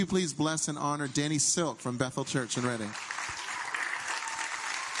you please bless and honor Danny Silk from Bethel Church in Reading. 7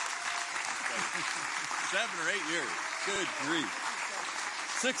 or 8 years. Good grief.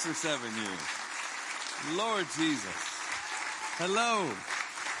 6 or 7 years. Lord Jesus. Hello.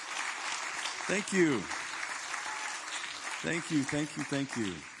 Thank you. Thank you, thank you, thank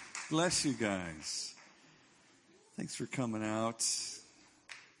you. Bless you guys. Thanks for coming out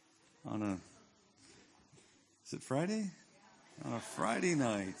on is it Friday? On a Friday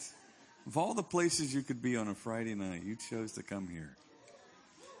night. Of all the places you could be on a Friday night, you chose to come here.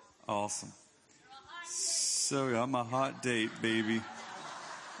 Awesome. So I'm a hot date, baby.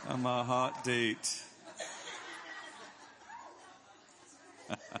 I'm a hot date.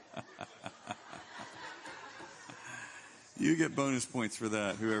 You get bonus points for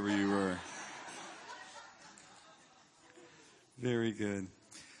that, whoever you were. Very good.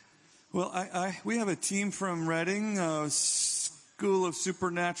 Well, we have a team from Reading, School of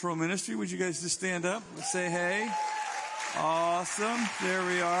Supernatural Ministry. Would you guys just stand up and say hey? Awesome. There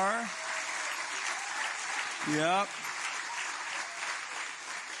we are. Yep.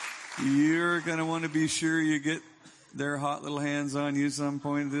 You're going to want to be sure you get their hot little hands on you some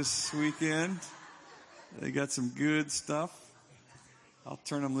point this weekend. They got some good stuff. I'll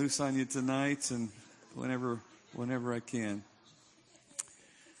turn them loose on you tonight and whenever I can.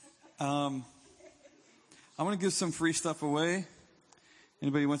 I want to give some free stuff away.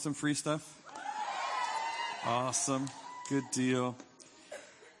 Anybody want some free stuff? Awesome. Good deal.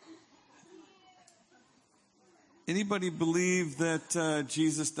 Anybody believe that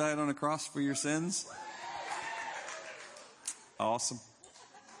Jesus died on a cross for your sins? Awesome.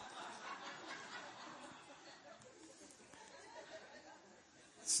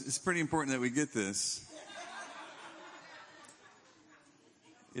 It's pretty important that we get this.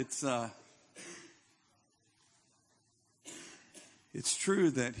 It's true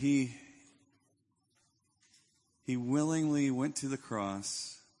that he willingly went to the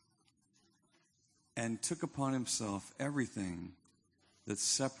cross and took upon himself everything that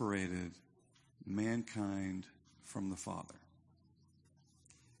separated mankind from the Father.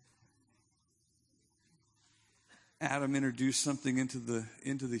 Adam introduced something into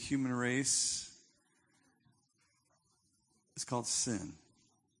the human race. It's called sin.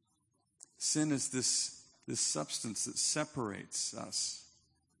 Sin is this substance that separates us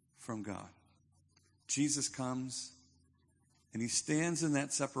from God. Jesus comes and he stands in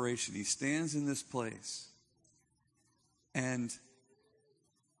that separation. He stands in this place. And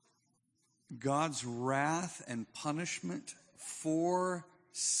God's wrath and punishment for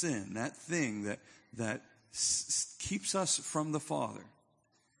sin, that thing that keeps us from the Father.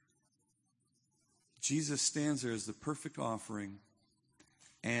 Jesus stands there as the perfect offering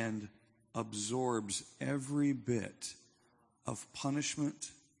and absorbs every bit of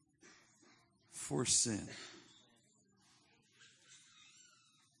punishment for sin.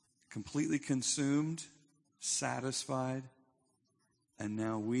 Completely consumed, satisfied, and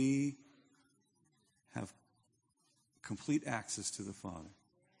now we have complete access to the Father.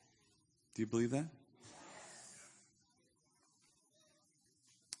 Do you believe that?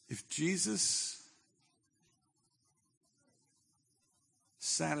 If Jesus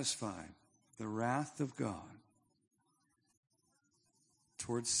satisfied the wrath of God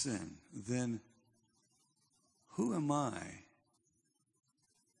towards sin, then who am I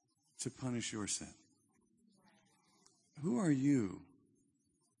to punish your sin? Who are you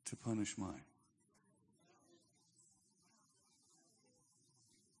to punish mine?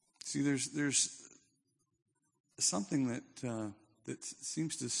 See, there's something that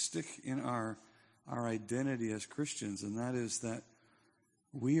seems to stick in our identity as Christians, and that is that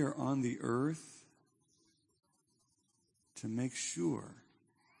we are on the earth to make sure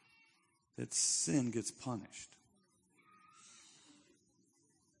that sin gets punished.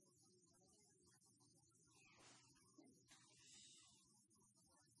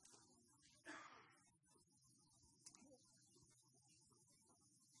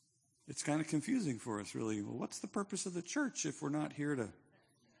 It's kind of confusing for us, really. Well, what's the purpose of the church if we're not here to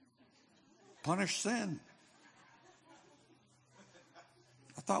punish sin?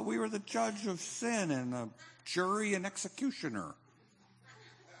 I thought we were the judge of sin and a jury and executioner.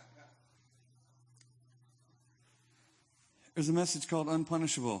 There's a message called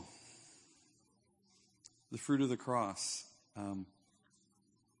Unpunishable, the fruit of the cross.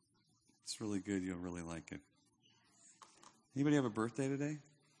 It's really good. You'll really like it. Anybody have a birthday today?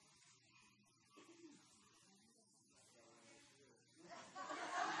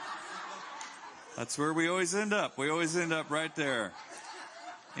 That's where we always end up. We always end up right there.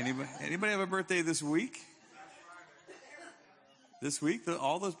 Anybody have a birthday this week? This week?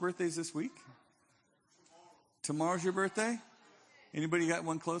 All those birthdays this week? Tomorrow's your birthday? Anybody got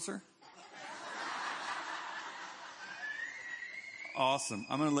one closer? Awesome.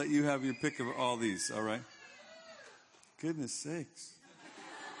 I'm going to let you have your pick of all these, all right? Goodness sakes.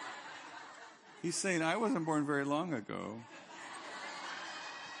 He's saying, I wasn't born very long ago.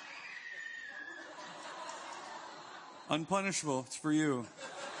 Unpunishable. It's for you.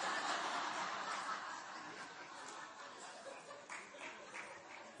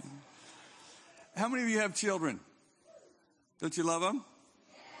 How many of you have children? Don't you love them?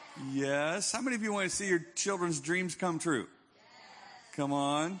 Yes. How many of you want to see your children's dreams come true? Come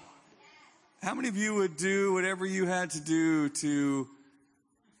on. How many of you would do whatever you had to do to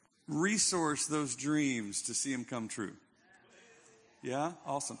resource those dreams to see them come true? Yeah?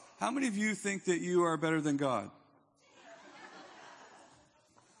 Awesome. How many of you think that you are better than God?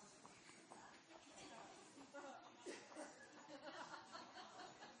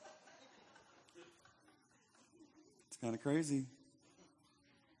 It's kind of crazy.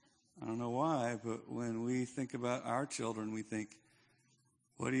 I don't know why, but when we think about our children, we think,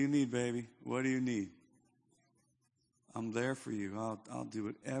 what do you need, baby? What do you need? I'm there for you. I'll do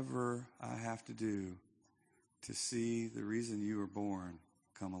whatever I have to do to see the reason you were born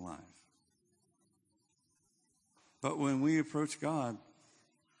come alive. But when we approach God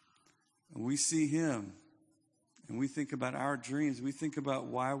and we see Him and we think about our dreams, we think about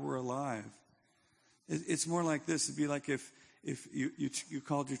why we're alive, it's more like this. It'd be like if you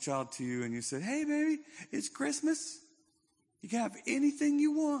called your child to you and you said, hey, baby, it's Christmas. You can have anything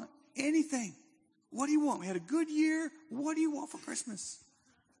you want. Anything. What do you want? We had a good year. What do you want for Christmas?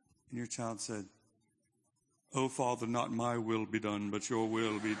 And your child said, oh, Father, not my will be done, but your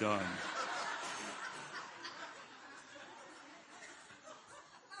will be done.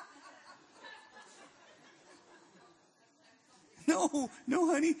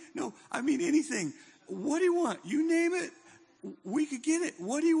 No, honey. No, I mean anything. What do you want? You name it. We could get it.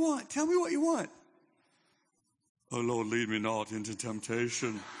 What do you want? Tell me what you want. Oh, Lord, lead me not into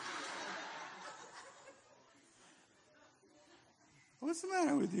temptation. What's the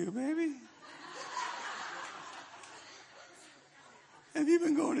matter with you, baby? Have you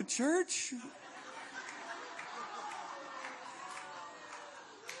been going to church?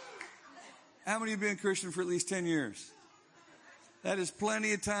 How many have been a Christian for at least 10 years? That is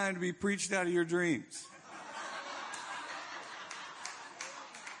plenty of time to be preached out of your dreams.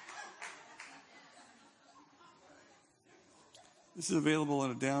 This is available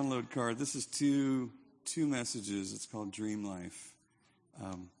on a download card. This is two messages. It's called Dream Life.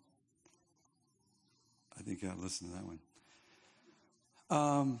 I think you ought to listen to that one.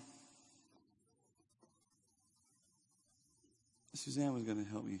 Suzanne was going to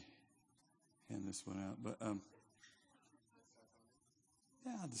help me hand this one out, but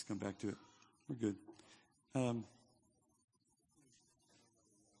yeah, I'll just come back to it. We're good.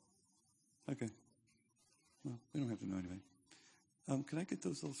 Okay. Well, we don't have to know anything. Can I get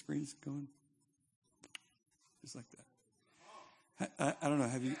those little screens going? Just like that. I don't know.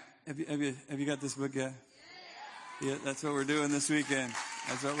 Have you got this book yet? Yeah, that's what we're doing this weekend.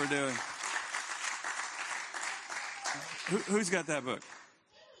 That's what we're doing. Who's got that book?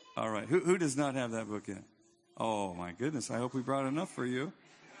 All right. Who does not have that book yet? Oh my goodness. I hope we brought enough for you.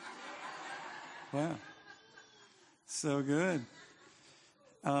 Wow. So good.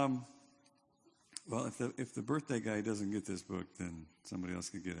 Well, if the birthday guy doesn't get this book, then somebody else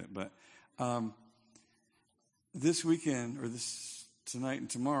could get it. But this weekend, or tonight and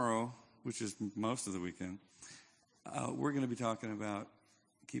tomorrow, which is most of the weekend, we're going to be talking about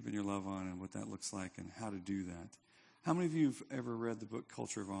keeping your love on and what that looks like and how to do that. How many of you have ever read the book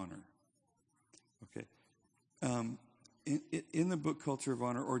Culture of Honor? Okay. In the book Culture of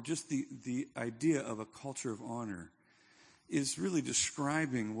Honor, or just the idea of a culture of honor, is really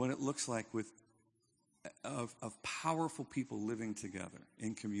describing what it looks like of powerful people living together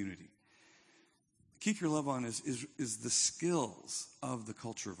in community. Keep your love on is the skills of the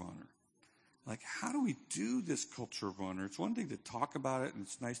culture of honor. Like, how do we do this culture of honor? It's one thing to talk about it, and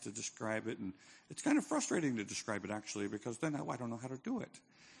it's nice to describe it, and it's kind of frustrating to describe it, actually, because then I don't know how to do it.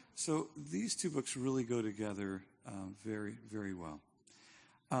 So these two books really go together very, very well.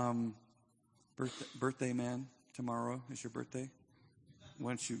 Birthday man, tomorrow is your birthday.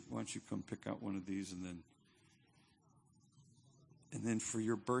 Why don't you come pick out one of these, and then for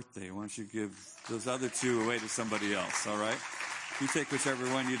your birthday, why don't you give those other two away to somebody else? All right, you take whichever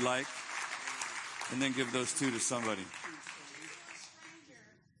one you'd like, and then give those two to somebody.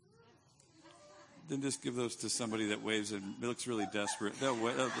 Then just give those to somebody that waves and looks really desperate. They'll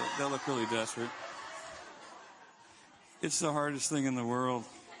look really desperate. It's the hardest thing in the world,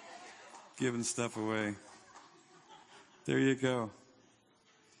 giving stuff away. There you go.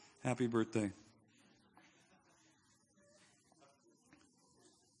 Happy birthday.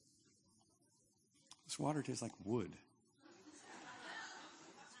 This water tastes like wood.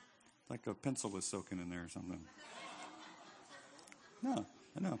 Like a pencil was soaking in there or something. No,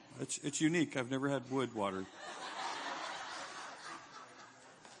 I know. It's unique. I've never had wood water.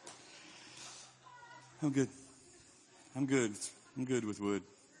 I'm good. I'm good with wood.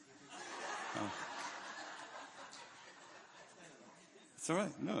 Oh. It's all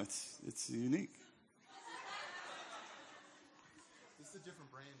right. No, it's unique. This is a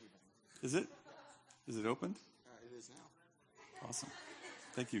different brand even. Is it? Is it opened? It is now. Awesome.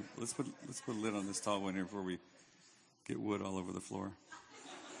 Thank you. Let's put a lid on this tall one here before we get wood all over the floor.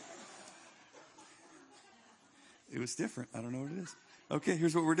 It was different. I don't know what it is. Okay,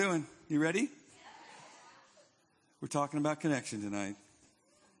 here's what we're doing. You ready? We're talking about connection tonight.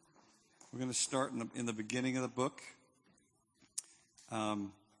 We're going to start in the beginning of the book.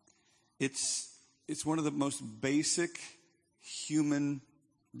 It's one of the most basic human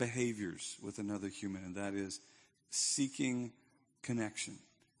behaviors with another human, and that is seeking connection,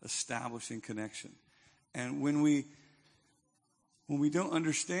 establishing connection. And when we don't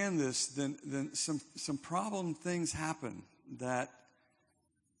understand this, then some problem things happen that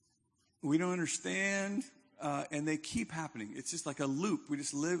we don't understand, and they keep happening. It's just like a loop. We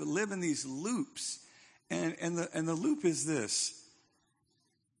just live in these loops, and the loop is this: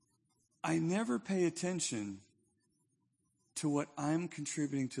 I never pay attention to what I'm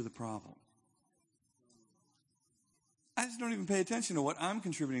contributing to the problem. I just don't even pay attention to what I'm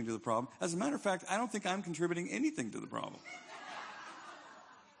contributing to the problem. As a matter of fact, I don't think I'm contributing anything to the problem.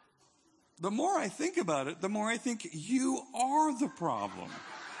 The more I think about it, the more I think you are the problem.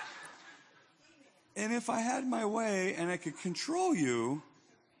 And if I had my way and I could control you,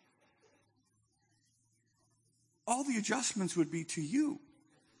 all the adjustments would be to you.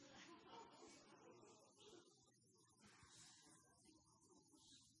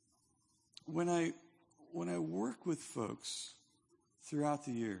 When I work with folks throughout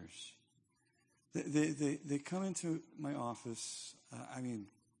the years, they come into my office,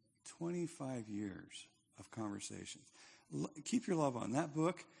 25 years of conversations. Keep Your Love On. That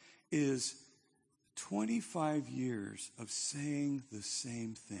book is 25 years of saying the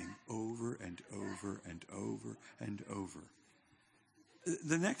same thing over and over and over and over.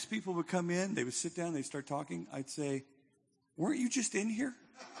 The next people would come in, they would sit down, they'd start talking. I'd say, weren't you just in here?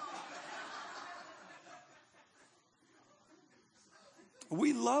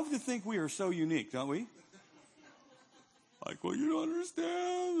 We love to think we are so unique, don't we? Like, well, you don't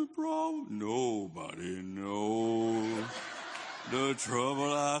understand the problem. Nobody knows the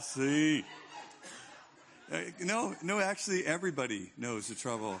trouble I see. No, actually, everybody knows the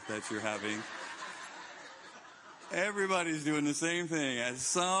trouble that you're having. Everybody's doing the same thing at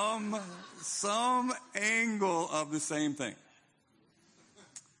some angle of the same thing.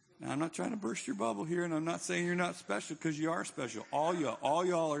 Now, I'm not trying to burst your bubble here, and I'm not saying you're not special, because you are special. All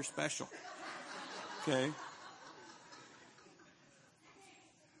y'all are special. Okay?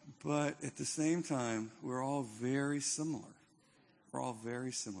 But at the same time, we're all very similar. We're all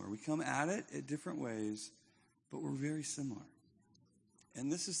very similar. We come at it in different ways, but we're very similar.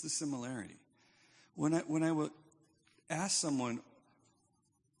 And this is the similarity. When I would ask someone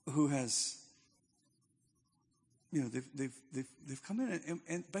who has, they've come in,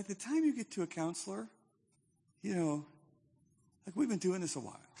 and by the time you get to a counselor, like we've been doing this a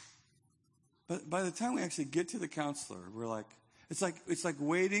while. But by the time we actually get to the counselor, we're like, it's like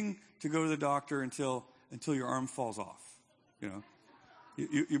waiting to go to the doctor until your arm falls off.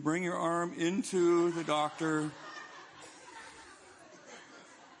 You bring your arm into the doctor.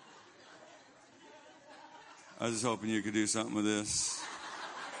 I was just hoping you could do something with this.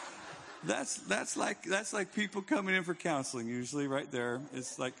 That's like people coming in for counseling usually right there.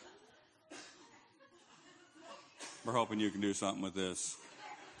 It's like, we're hoping you can do something with this.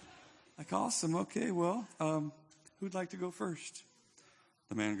 Like, awesome. Okay, well, who'd like to go first?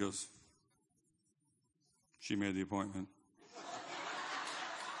 The man goes, she made the appointment.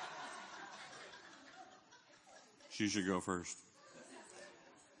 She should go first.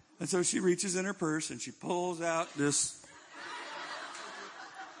 And so she reaches in her purse and she pulls out this.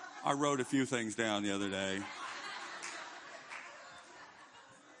 I wrote a few things down the other day.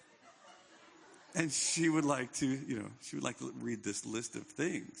 And she would like to read this list of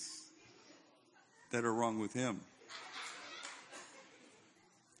things that are wrong with him.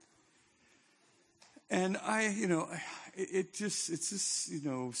 And it's just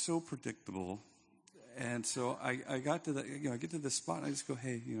so predictable. And so I got to I get to the spot and I just go,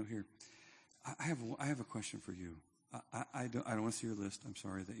 hey, here, I have a question for you. I don't want to see your list. I'm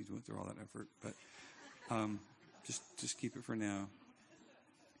sorry that you went through all that effort, but just keep it for now.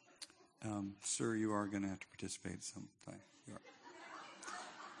 Sir, you are going to have to participate sometime. You are.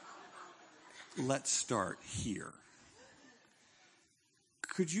 Let's start here.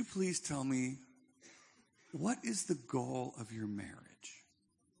 Could you please tell me, what is the goal of your marriage?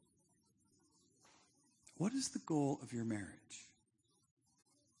 What is the goal of your marriage?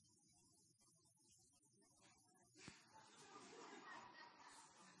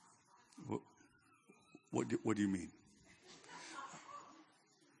 What do you mean?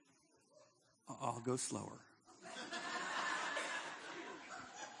 I'll go slower.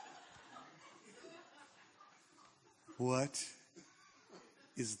 What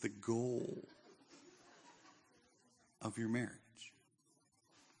is the goal of your marriage?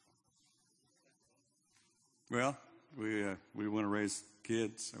 Well, we want to raise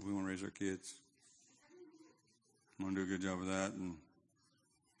kids. We want to raise our kids. We want to do a good job of that, and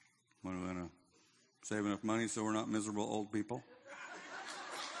we want to save enough money so we're not miserable old people.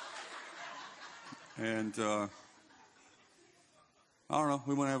 And I don't know.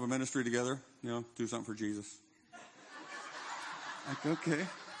 We want to have a ministry together. Do something for Jesus. Like, okay.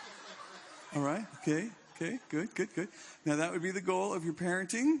 All right. Okay. Good. Now that would be the goal of your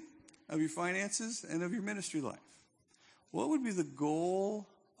parenting, of your finances, and of your ministry life. What would be the goal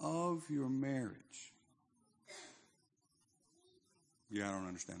of your marriage? Yeah, I don't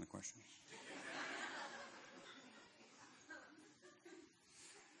understand the question.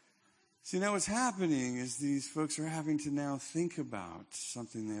 See, now what's happening is these folks are having to now think about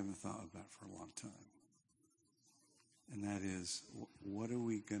something they haven't thought about for a long time. And that is, what are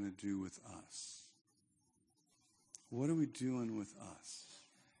we going to do with us? What are we doing with us?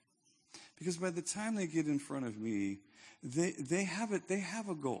 Because by the time they get in front of me, they have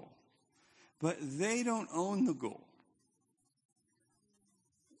a goal. But they don't own the goal.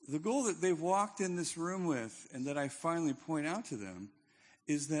 The goal that they've walked in this room with, and that I finally point out to them,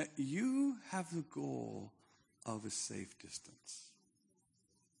 is that you have the goal of a safe distance.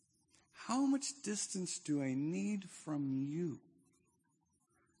 How much distance do I need from you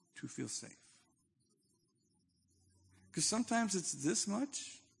to feel safe? Because sometimes it's this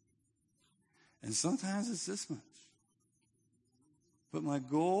much, and sometimes it's this much. But my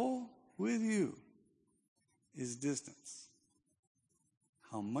goal with you is distance.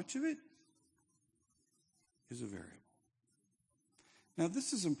 How much of it is a variable. Now,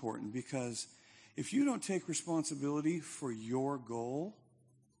 this is important because if you don't take responsibility for your goal,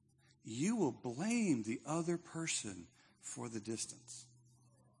 you will blame the other person for the distance.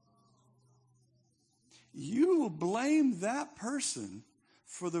 You will blame that person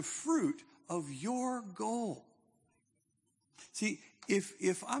for the fruit of your goal. See,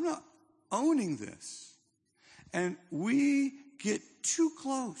 if I'm not owning this and we get too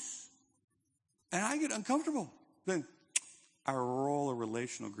close and I get uncomfortable, then I roll a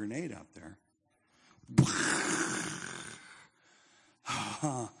relational grenade out there.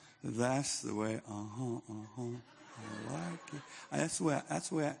 That's the way, I like it.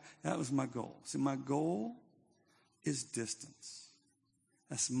 That was my goal. See, my goal is distance.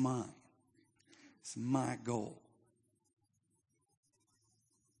 That's mine. It's my goal.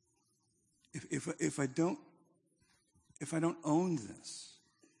 If I don't own this,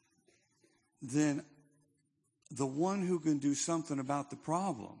 then the one who can do something about the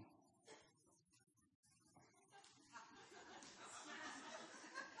problem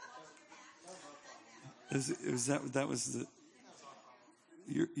that was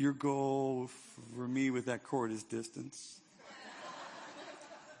your goal for me with that chord is distance.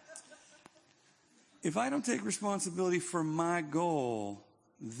 If I don't take responsibility for my goal,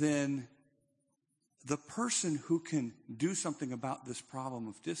 then the person who can do something about this problem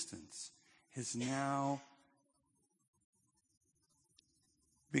of distance has now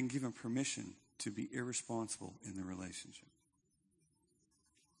been given permission to be irresponsible in the relationship.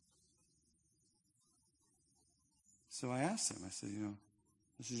 So I asked him, I said,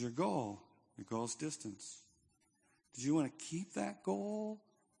 this is your goal. Your goal is distance. Did you want to keep that goal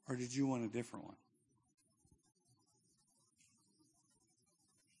or did you want a different one?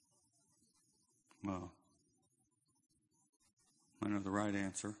 Well, I know the right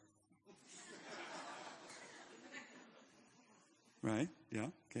answer. Right? Yeah?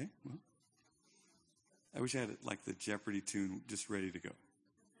 Okay. Well, I wish I had it like the Jeopardy tune just ready to go.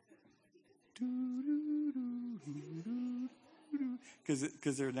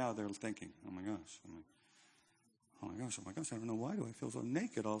 Because they're thinking, oh my gosh. oh my gosh, I don't know, why do I feel so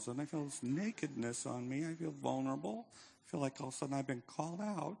naked all of a sudden? I feel this nakedness on me. I feel vulnerable. I feel like all of a sudden I've been called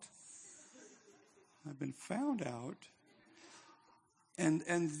out. I've been found out. And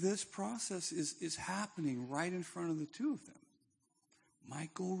this process is happening right in front of the two of them. My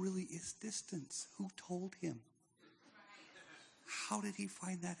goal really is distance. Who told him? How did he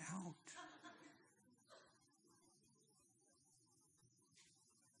find that out?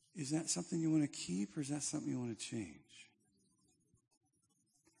 Is that something you want to keep, or is that something you want to change?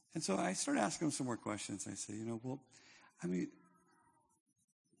 And so I started asking him some more questions. I say,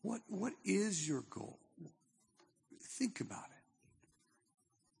 what is your goal? Think about it.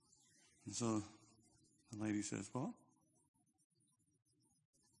 And so the lady says, well,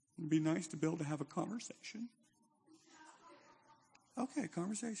 it'd be nice to be able to have a conversation. Okay,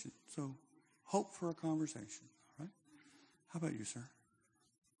 conversation. So hope for a conversation. All right? How about you, sir?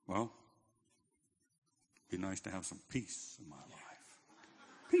 Well, it'd be nice to have some peace in my life.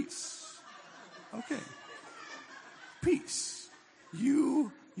 Peace. Okay. Peace.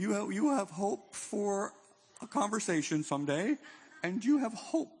 You have hope for a conversation someday, and you have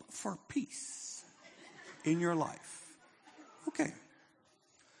hope for peace in your life. Okay.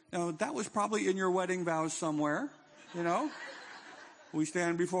 Now, that was probably in your wedding vows somewhere, We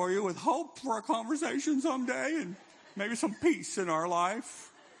stand before you with hope for a conversation someday and maybe some peace in our life.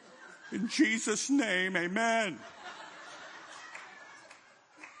 In Jesus' name, amen.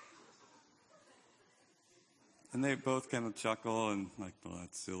 And they both kind of chuckle and like, well,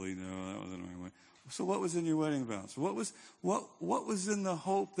 that's silly. No, that wasn't my way. So what was in your wedding vows? What was in the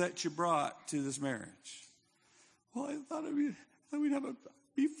hope that you brought to this marriage? Well, I thought we'd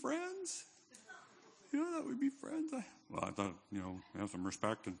be friends. That we'd be friends. I thought, have some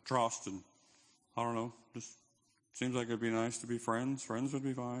respect and trust, and I don't know. Just seems like it'd be nice to be friends. Friends would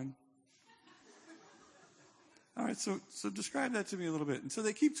be fine. All right, so describe that to me a little bit. And so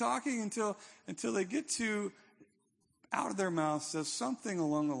they keep talking until they get to, out of their mouth says something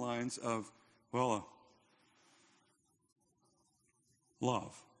along the lines of, well,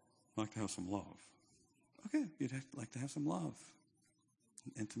 love. I'd like to have some love. Okay, you'd like to have some love.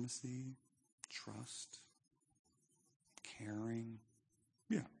 Intimacy, trust, caring.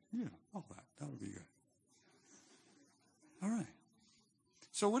 Yeah, all that. That would be good. All right.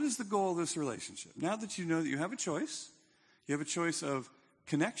 So what is the goal of this relationship? Now that you know that you have a choice of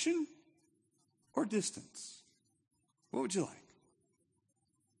connection or distance. What would you like?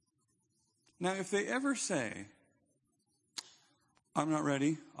 Now, if they ever say, I'm not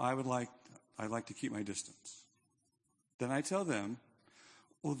ready, I'd like to keep my distance, then I tell them,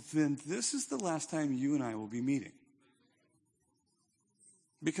 well, then this is the last time you and I will be meeting.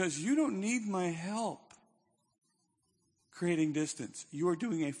 Because you don't need my help creating distance. You are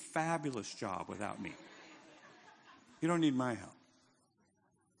doing a fabulous job without me. You don't need my help.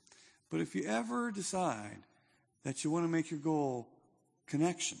 But if you ever decide that you want to make your goal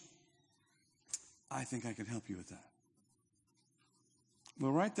connection, I think I can help you with that.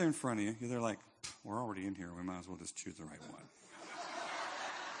 Well, right there in front of you, they're like, we're already in here. We might as well just choose the right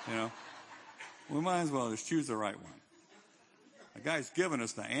one. We might as well just choose the right one. The guy's giving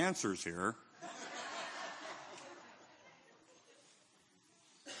us the answers here.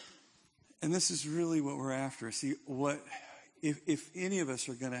 And this is really what we're after. See, if any of us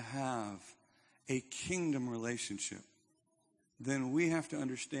are going to have a kingdom relationship, then we have to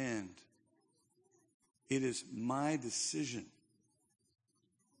understand it is my decision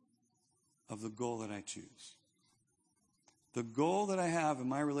of the goal that I choose. The goal that I have in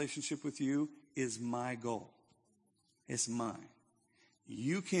my relationship with you is my goal. It's mine.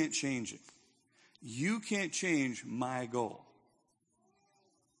 You can't change it. You can't change my goal.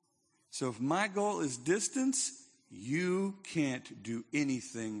 So if my goal is distance, you can't do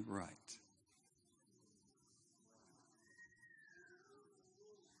anything right.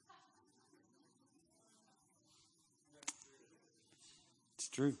 It's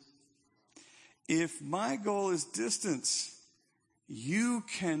true. If my goal is distance, you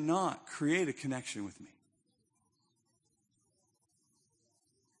cannot create a connection with me.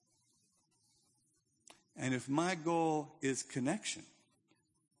 And if my goal is connection,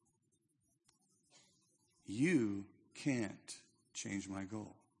 you can't change my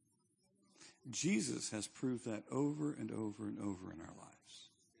goal. Jesus has proved that over and over and over in our lives.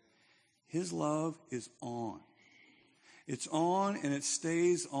 His love is on. It's on and it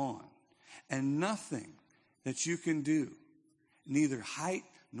stays on. And nothing that you can do, neither height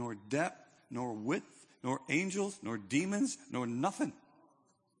nor depth nor width nor angels nor demons nor nothing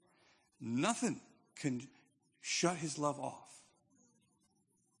can shut his love off.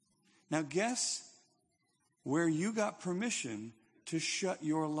 Now guess where you got permission to shut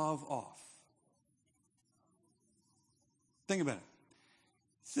your love off. Think about it.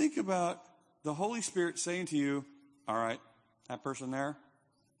 Think about the Holy Spirit saying to you, all right, that person there,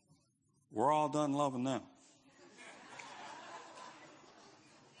 we're all done loving them.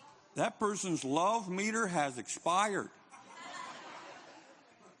 That person's love meter has expired.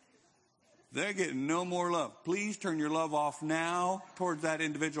 They're getting no more love. Please turn your love off now towards that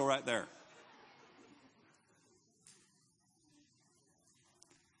individual right there.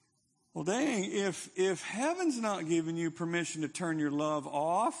 Well, dang, if heaven's not giving you permission to turn your love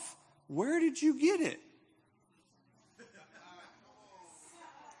off, where did you get it?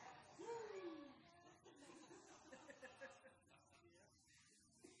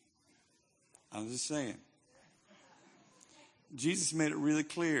 I'm just saying. Jesus made it really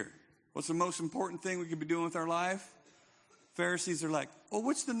clear. What's the most important thing we could be doing with our life? Pharisees are like, oh,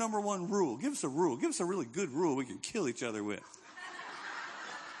 what's the number one rule? Give us a rule. Give us a really good rule we can kill each other with.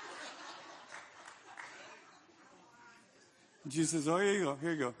 Jesus says, oh, here you go.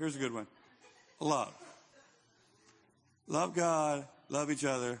 Here you go. Here's a good one. Love. Love God. Love each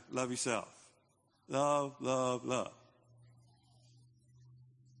other. Love yourself. Love, love, love.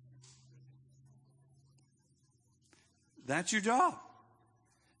 That's your job.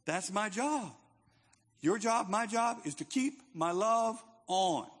 That's my job. Your job, my job, is to keep my love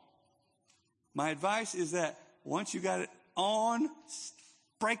on. My advice is that once you got it on,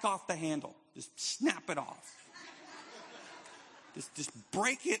 break off the handle. Just snap it off. Just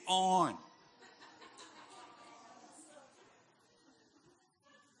break it on.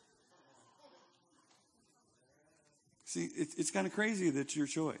 See, it's kind of crazy that it's your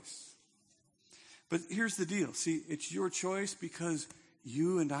choice. But here's the deal. See, it's your choice because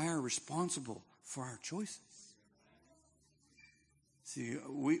you and I are responsible for our choices. See,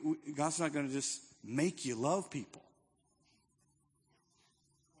 God's not going to just make you love people.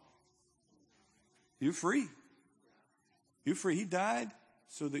 You're free. You're free. He died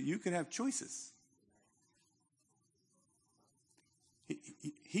so that you could have choices.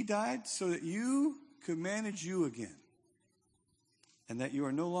 He died so that you could manage you again. And that you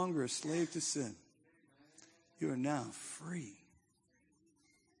are no longer a slave to sin. You are now free.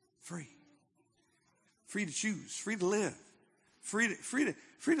 Free. Free to choose. Free to live. Free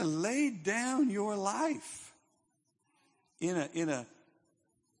to lay down your life in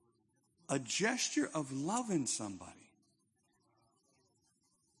a gesture of loving somebody.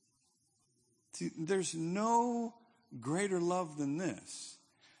 See, there's no greater love than this,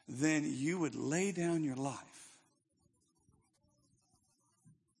 than you would lay down your life.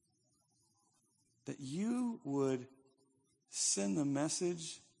 That you would send the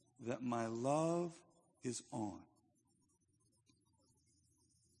message that my love is on.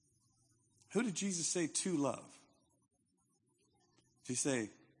 Who did Jesus say to love? Did he say,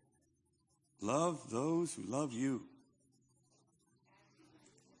 love those who love you?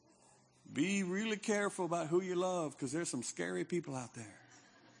 Be really careful about who you love, because there's some scary people out there.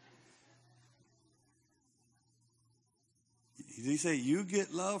 Did he say you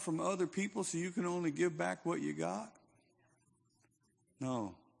get love from other people so you can only give back what you got?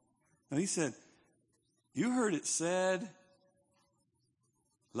 No. No, he said, you heard it said,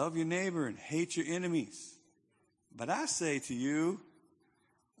 love your neighbor and hate your enemies. But I say to you,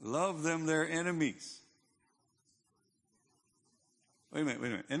 love them their enemies. Wait a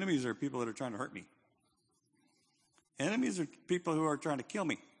minute. Enemies are people that are trying to hurt me. Enemies are people who are trying to kill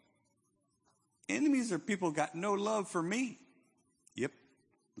me. Enemies are people who got no love for me. Yep,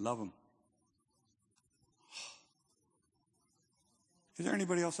 love them. Is there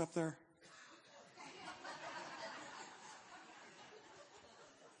anybody else up there?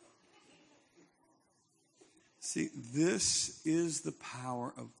 See, this is the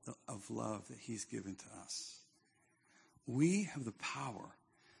power of love that he's given to us. We have the power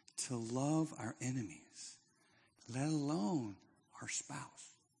to love our enemies, let alone our spouse.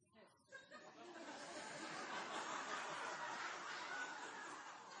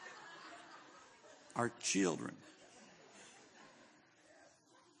 Our children,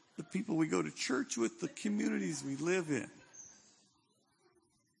 the people we go to church with, the communities we live in.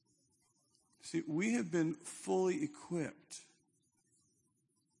 See, we have been fully equipped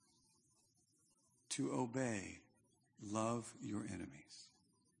to obey, love your enemies.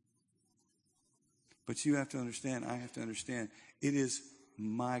 But you have to understand, I have to understand, it is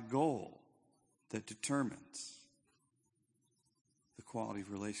my goal that determines the quality of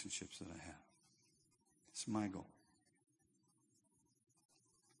relationships that I have. It's my goal.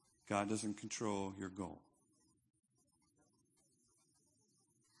 God doesn't control your goal.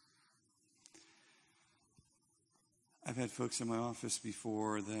 I've had folks in my office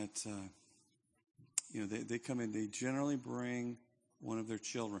before that, they come in, they generally bring one of their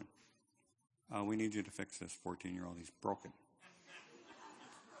children. We need you to fix this 14-year-old. He's broken.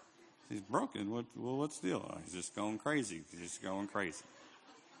 He's broken? What's the deal? He's just going crazy. I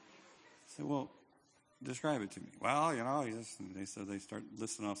said, well, describe it to me. Well, they start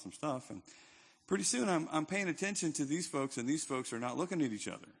listing off some stuff, and pretty soon I'm paying attention to these folks, and these folks are not looking at each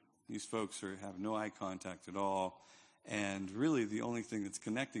other. These folks have no eye contact at all, and really the only thing that's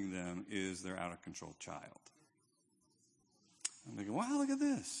connecting them is their out-of-control child. I'm thinking, wow, look at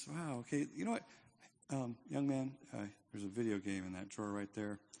this. Wow, okay, you know what? Young man, there's a video game in that drawer right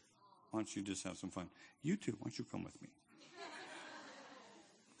there. Why don't you just have some fun? You too, why don't you come with me?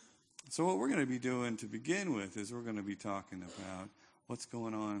 So what we're going to be doing to begin with is we're going to be talking about what's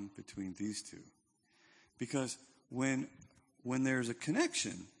going on between these two. Because when there's a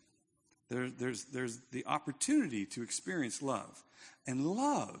connection, there's the opportunity to experience love. And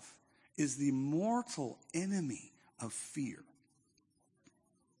love is the mortal enemy of fear.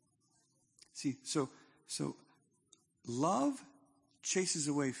 See, so love chases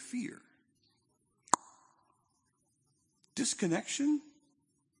away fear. Disconnection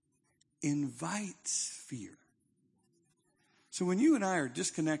invites fear. So when you and I are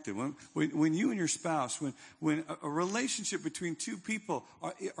disconnected, when you and your spouse, when a relationship between two people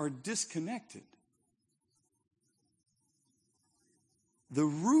are disconnected, the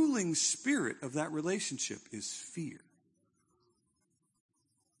ruling spirit of that relationship is fear.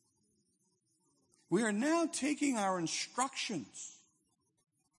 We are now taking our instructions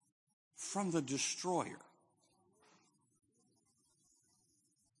from the destroyer.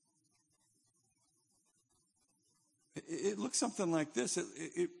 It looks something like this.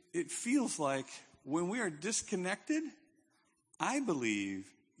 It feels like when we are disconnected, I believe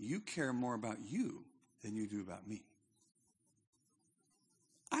you care more about you than you do about me.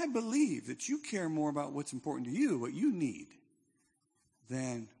 I believe that you care more about what's important to you, what you need,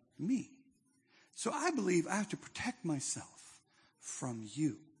 than me. So I believe I have to protect myself from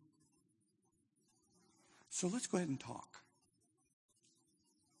you. So let's go ahead and talk.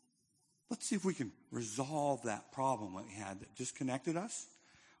 Let's see if we can resolve that problem that we had that disconnected us.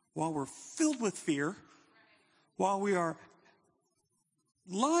 While we're filled with fear, while we are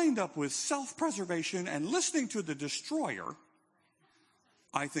lined up with self-preservation and listening to the destroyer,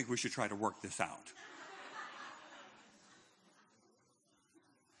 I think we should try to work this out.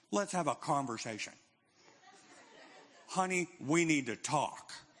 Let's have a conversation. Honey, we need to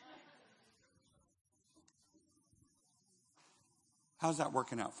talk. How's that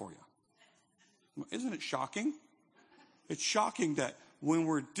working out for you? Isn't it shocking? It's shocking that when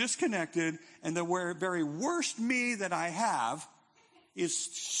we're disconnected and the very worst me that I have is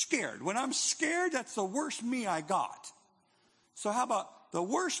scared. When I'm scared, that's the worst me I got. So how about the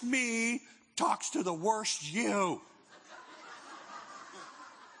worst me talks to the worst you?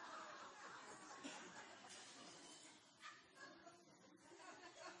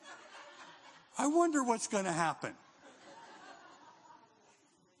 I wonder what's going to happen.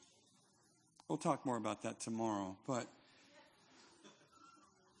 We'll talk more about that tomorrow, but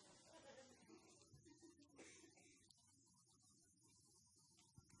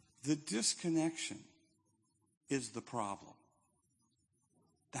the disconnection is the problem.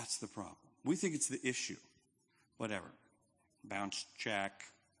 That's the problem. We think it's the issue. Whatever. Bounce check,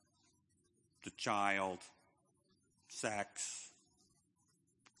 the child, sex,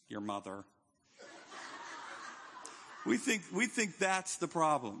 your mother. We think that's the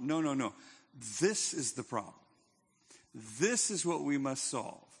problem. No. This is the problem. This is what we must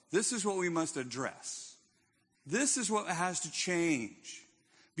solve. This is what we must address. This is what has to change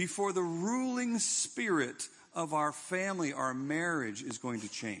before the ruling spirit of our family, our marriage, is going to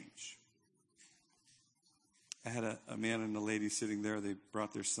change. I had a man and a lady sitting there. They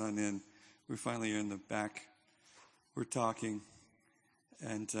brought their son in. We're finally in the back. We're talking.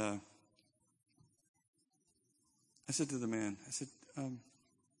 And I said to the man,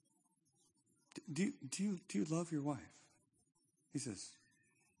 do you love your wife? He says,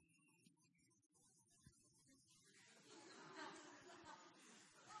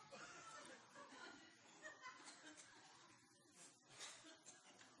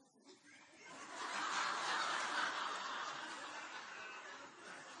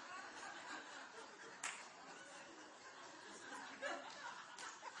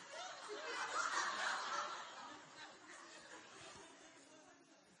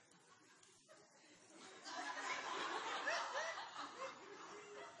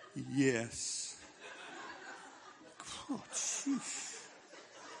 yes. Oh, jeez.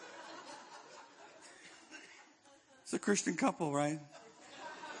 It's a Christian couple, right?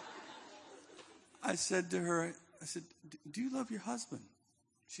 I said to her, do you love your husband?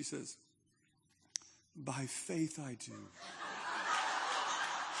 She says, by faith I do.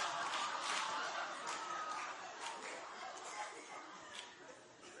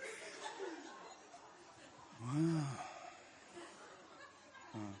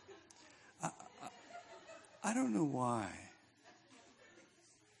 Wow. I don't know why,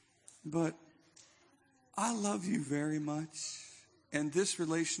 but I love you very much, and this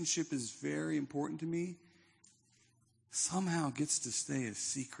relationship is very important to me. Somehow gets to stay a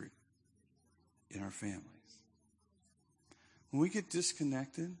secret in our families. When we get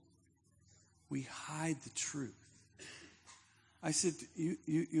disconnected, we hide the truth. I said,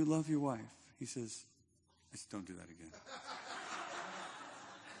 you love your wife? He says, I said, don't do that again.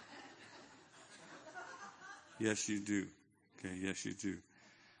 Yes, you do. Okay, yes, you do.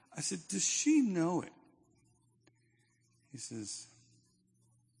 I said, does she know it? He says,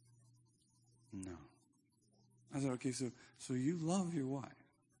 no. I said, okay, so you love your wife.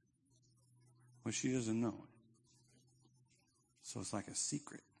 Well, she doesn't know it. So it's like a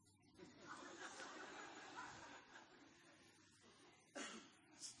secret.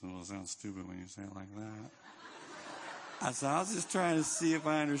 It sounds stupid when you say it like that. I said, I was just trying to see if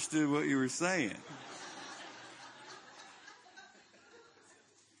I understood what you were saying.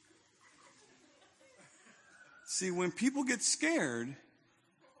 See, when people get scared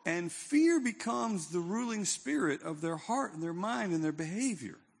and fear becomes the ruling spirit of their heart and their mind and their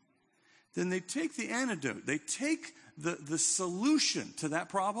behavior, then they take the antidote. They take the solution to that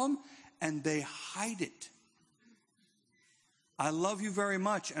problem and they hide it. I love you very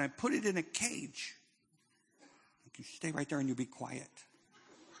much, and I put it in a cage. You stay right there and you be quiet.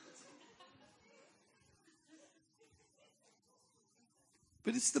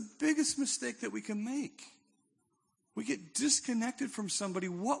 But it's the biggest mistake that we can make. We get disconnected from somebody.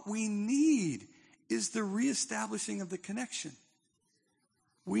 What we need is the reestablishing of the connection.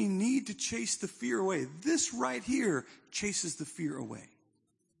 We need to chase the fear away. This right here chases the fear away.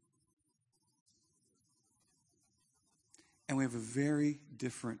 And we have a very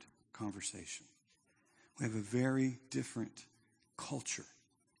different conversation. We have a very different culture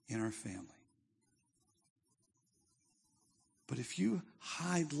in our family. But if you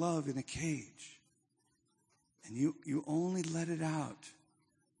hide love in a cage, and you only let it out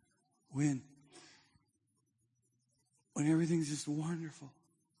when everything's just wonderful,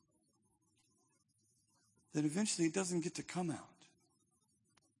 then eventually it doesn't get to come out.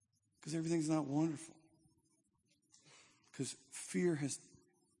 Because everything's not wonderful. Because fear has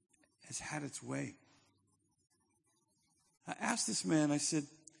had its way. I asked this man, I said,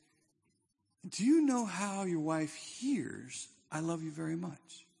 do you know how your wife hears, I love you very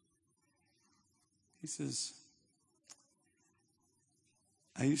much? He says,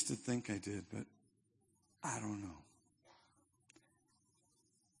 I used to think I did, but I don't know.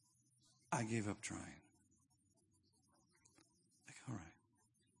 I gave up trying. Like, all right.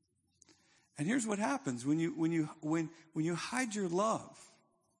 And here's what happens when you hide your love.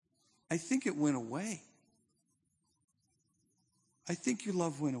 I think it went away. I think your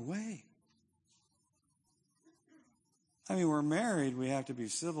love went away. I mean, we're married. We have to be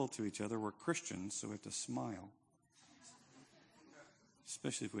civil to each other. We're Christians, so we have to smile.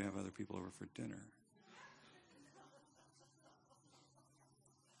 Especially if we have other people over for dinner.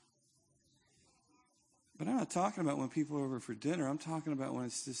 But I'm not talking about when people are over for dinner. I'm talking about when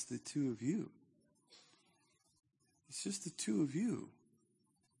it's just the two of you. It's just the two of you.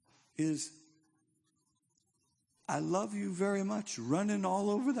 I love you very much, running all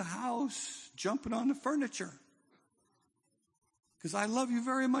over the house, jumping on the furniture. Because I love you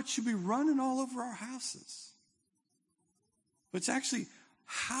very much should be running all over our houses. But it's actually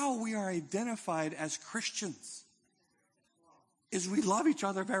how we are identified as Christians is we love each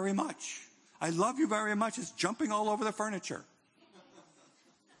other very much. I love you very much is jumping all over the furniture.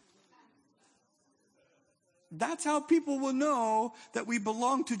 That's how people will know that we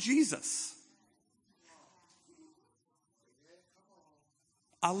belong to Jesus.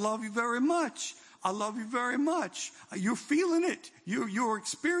 I love you very much. I love you very much. You're feeling it. You're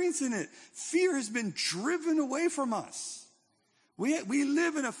experiencing it. Fear has been driven away from us. We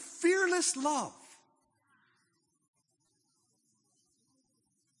live in a fearless love.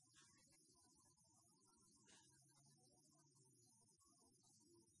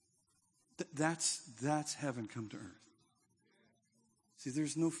 That's heaven come to earth. See,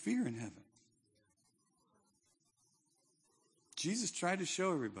 there's no fear in heaven. Jesus tried to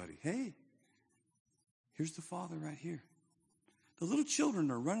show everybody, hey, here's the Father right here. The little children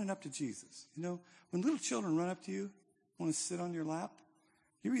are running up to Jesus. You know, when little children run up to you, want to sit on your lap?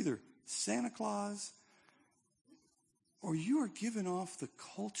 You're either Santa Claus or you are giving off the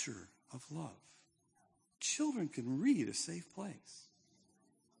culture of love. Children can read a safe place.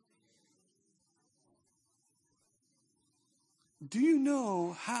 Do you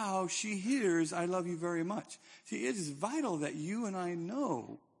know how she hears, I love you very much? See, it is vital that you and I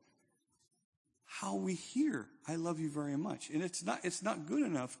know how we hear, I love you very much. And it's not good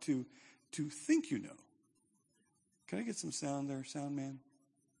enough to think you know. Can I get some sound there, sound man?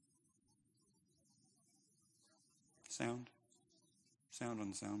 Sound on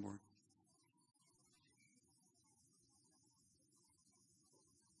the soundboard.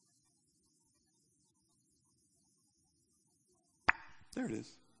 There it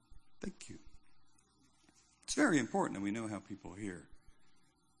is. Thank you. It's very important that we know how people hear.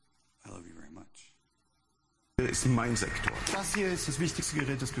 I love you very much. Ist mein Sektor. Das hier ist das wichtigste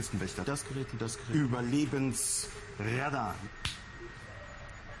Gerät des Küstenwächters. Das Gerät. Überlebensradar.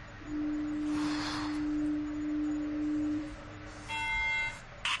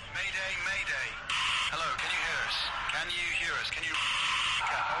 Mayday. Hello, can you hear us? Can you...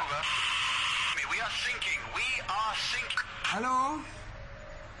 Over. We are sinking. Hello?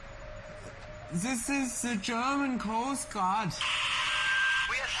 This is the German Coast Guard.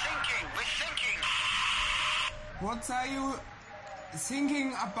 We are sinking. We're sinking. What are you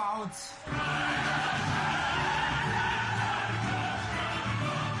thinking about?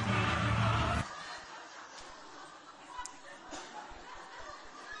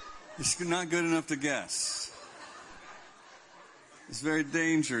 It's not good enough to guess. It's very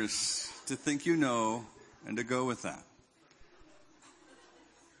dangerous to think you know and to go with that.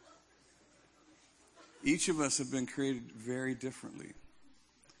 Each of us have been created very differently.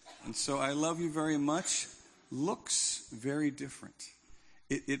 And so I love you very much looks very different.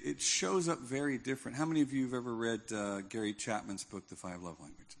 It shows up very different. How many of you have ever read Gary Chapman's book, The 5 Love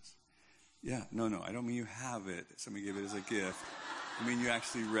Languages? Yeah, no, I don't mean you have it. Somebody gave it as a gift. I mean you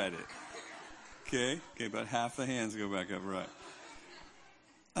actually read it. Okay, about half the hands go back up, right.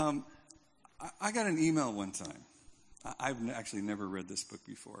 I got an email one time. I've actually never read this book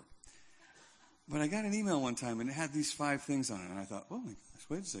before. But I got an email one time, and it had these 5 things on it. And I thought, oh my gosh,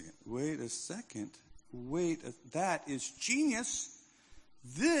 wait a second. That is genius.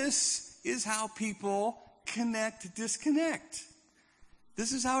 This is how people disconnect.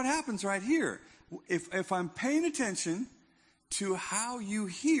 This is how it happens right here. If I'm paying attention to how you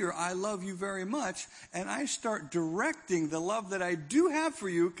hear, I love you very much, and I start directing the love that I do have for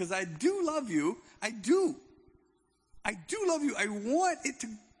you, because I do love you. I do love you. I want it to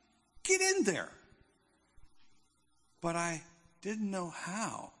get in there. But I didn't know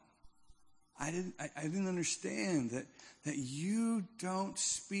how. I didn't understand that you don't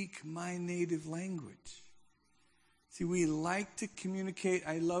speak my native language. See, we like to communicate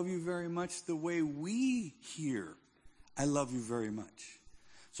I love you very much the way we hear I love you very much.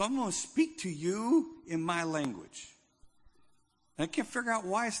 So I'm going to speak to you in my language. And I can't figure out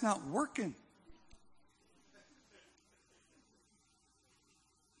why it's not working.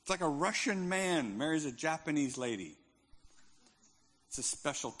 It's like a Russian man marries a Japanese lady. It's a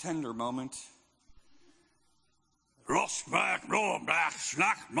special tender moment. Rosberg, Nürnberg,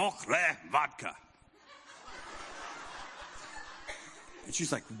 Schnack, noch vodka. And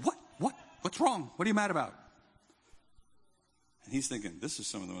she's like, what? What's wrong? What are you mad about? And he's thinking, this is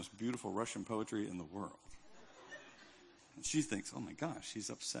some of the most beautiful Russian poetry in the world. And she thinks, oh my gosh, she's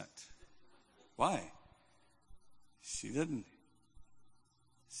upset. Why? She doesn't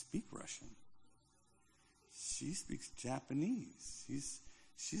speak Russian. She speaks Japanese.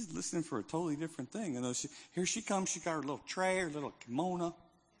 She's listening for a totally different thing. And here she comes. She got her little tray, her little kimono.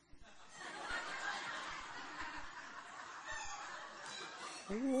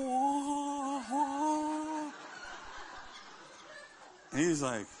 And he's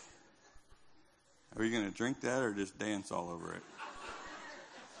like, are you going to drink that or just dance all over it?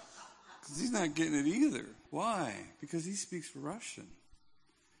 Because he's not getting it either. Why? Because he speaks Russian,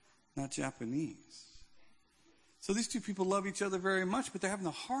 not Japanese. So these two people love each other very much, but they're having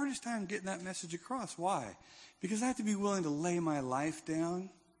the hardest time getting that message across. Why? Because I have to be willing to lay my life down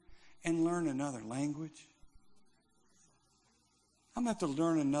and learn another language. I'm going to have to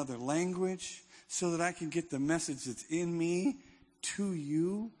learn another language so that I can get the message that's in me to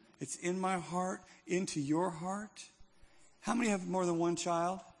you. It's in my heart, into your heart. How many have more than one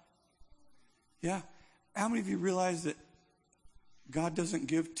child? Yeah. How many of you realize that God doesn't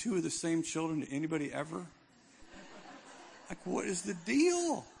give 2 of the same children to anybody ever? Like, what is the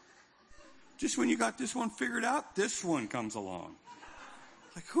deal? Just when you got this one figured out, this one comes along.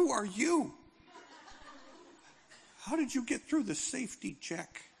 Like, who are you? How did you get through the safety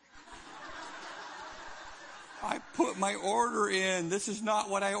check? I put my order in. This is not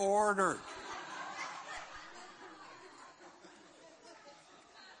what I ordered.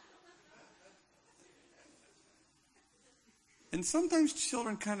 And sometimes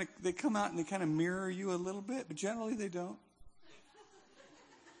children they come out and they kind of mirror you a little bit, but generally they don't.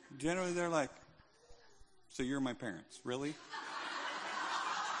 Generally they're like, so you're my parents, really?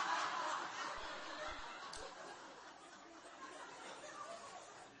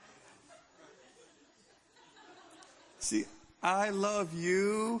 See, I love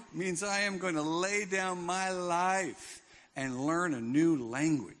you means I am going to lay down my life and learn a new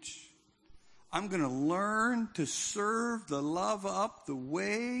language. I'm going to learn to serve the love up the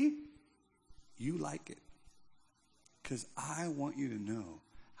way you like it. Because I want you to know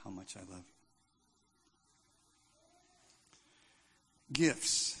how much I love you.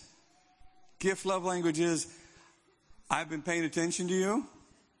 Gifts. Gift love language is, I've been paying attention to you.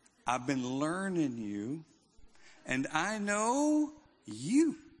 I've been learning you. And I know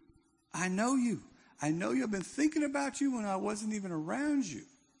you. I know you. I know you. I've been thinking about you when I wasn't even around you.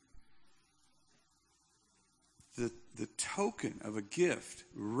 The token of a gift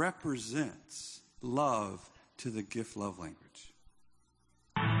represents love to the gift love language.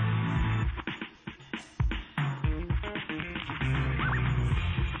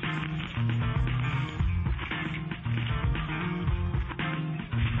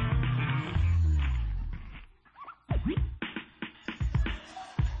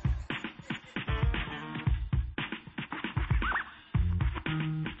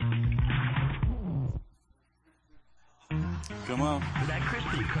 Come on. With that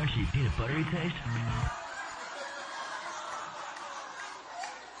crispy, crunchy, peanut buttery taste.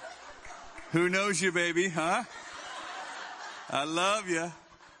 Who knows you, baby, huh? I love you.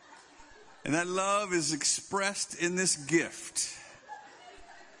 And that love is expressed in this gift.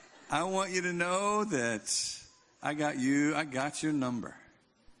 I want you to know that I got you, I got your number.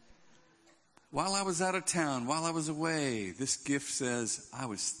 While I was out of town, while I was away, this gift says, I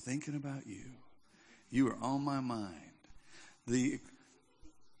was thinking about you. You were on my mind. The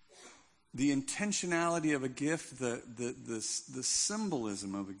intentionality of a gift, the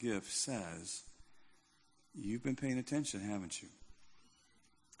symbolism of a gift says, you've been paying attention, haven't you?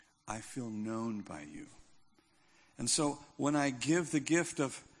 I feel known by you. And so when I give the gift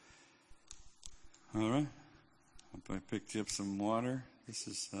of, all right, I picked you up some water. This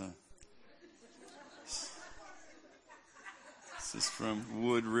is from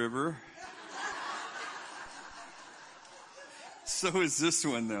Wood River. So is this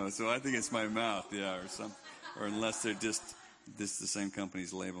one, though. So I think it's my mouth, yeah, or unless they're just the same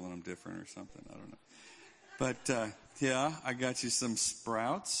company's labeling them different or something. I don't know. But yeah, I got you some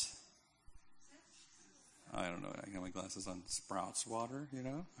Sprouts. I don't know. I got my glasses on. Sprouts water, you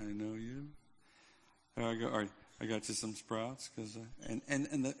know. I know you. I got you some Sprouts because and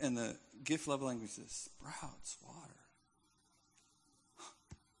the gift love language is Sprouts water.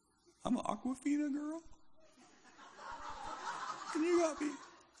 I'm an Aquafina girl. And you got me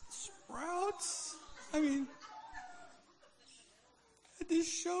Sprouts? I mean, this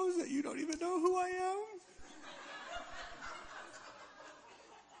shows that you don't even know who I am.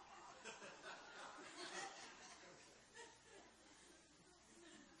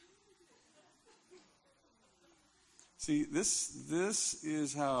 See, this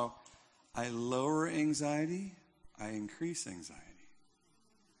is how I lower anxiety, I increase anxiety.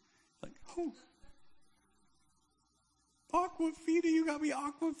 Like, oh, Aquafina, you got me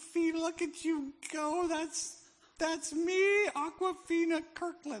Aquafina. Look at you go. That's me, Aquafina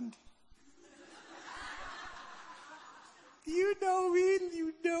Kirkland. You know me,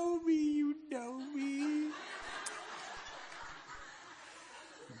 you know me, you know me.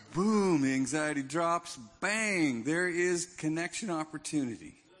 Boom, the anxiety drops. Bang, there is connection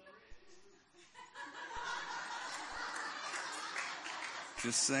opportunity.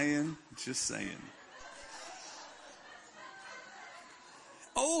 Just saying, just saying.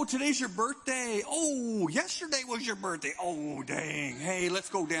 Oh, today's your birthday. Oh, yesterday was your birthday. Oh, dang. Hey, let's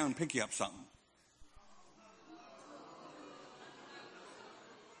go down and pick you up something.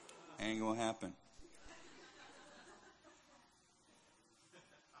 Ain't gonna happen.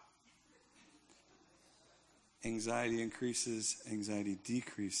 Anxiety increases, anxiety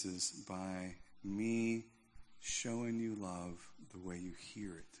decreases by me showing you love the way you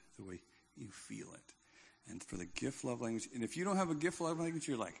hear it, the way you feel it. And for the gift love language, and if you don't have a gift love language,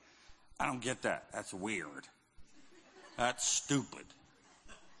 you're like, I don't get that. That's weird. That's stupid.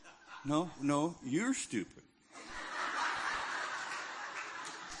 No, you're stupid.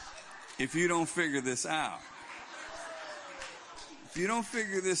 If you don't figure this out. If you don't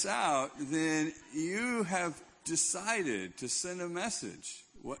figure this out, then you have decided to send a message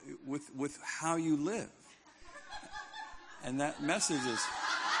with how you live. And that message is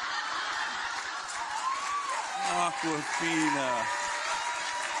Aquafina.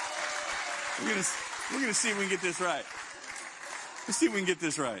 We're gonna see if we can get this right. Let's see if we can get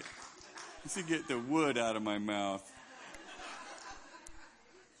this right. Let's see, get the wood out of my mouth.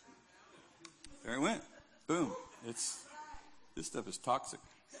 There it went. Boom. This stuff is toxic.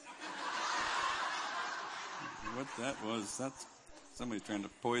 What that was, that's somebody trying to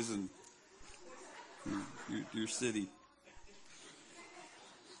poison your city.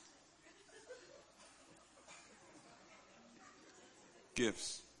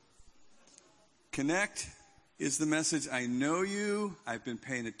 Gifts. Connect is the message. I know you. I've been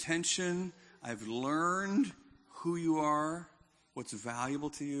paying attention. I've learned who you are, what's valuable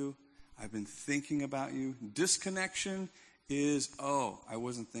to you. I've been thinking about you. Disconnection is, I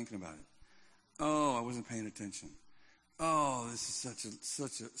wasn't thinking about it. I wasn't paying attention. This is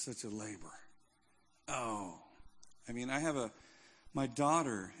such a labor. My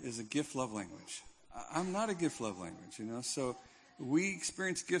daughter is a gift love language. I'm not a gift love language, so we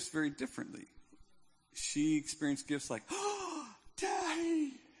experience gifts very differently. She experienced gifts like,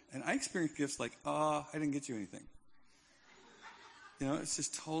 Daddy! And I experienced gifts like, I didn't get you anything. It's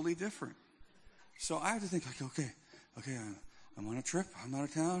just totally different. So I have to think, okay, I'm on a trip, I'm out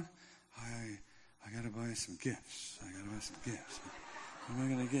of town, I got to buy some gifts. What am I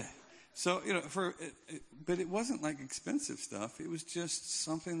going to get? So, but it wasn't like expensive stuff. It was just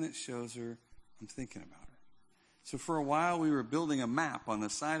something that shows her I'm thinking about her. So for a while, we were building a map on the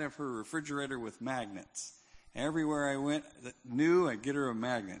side of her refrigerator with magnets. Everywhere I went, I'd get her a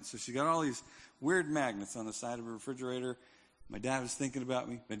magnet. So she got all these weird magnets on the side of her refrigerator. My dad was thinking about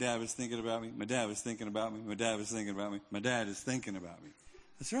me. My dad was thinking about me. My dad was thinking about me. My dad was thinking about me. My dad is thinking about me.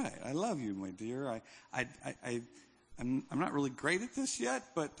 That's right. I love you, my dear. I'm not really great at this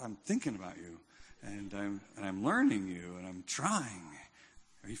yet, but I'm thinking about you, and I'm learning you, and I'm trying.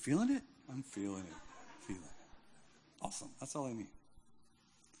 Are you feeling it? I'm feeling it. Awesome. That's all I need.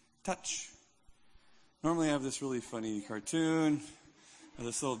 Touch. Normally I have this really funny cartoon of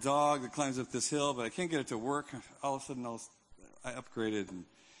this little dog that climbs up this hill, but I can't get it to work. All of a sudden I upgraded, and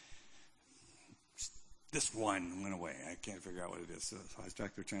this one went away. I can't figure out what it is. So I was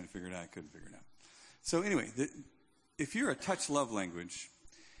back there trying to figure it out. I couldn't figure it out. So anyway, if you're a touch love language,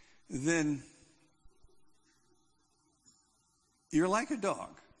 then you're like a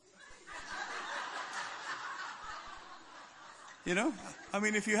dog.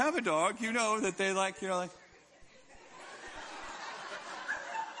 If you have a dog, you know that they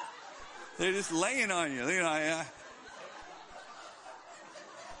they're just laying on you.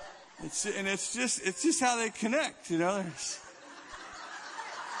 It's just how they connect,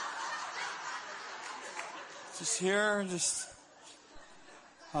 Just here, just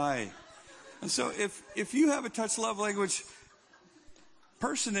hi. And so if you have a touch love language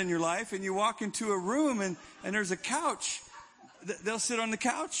person in your life and you walk into a room and there's a couch, they'll sit on the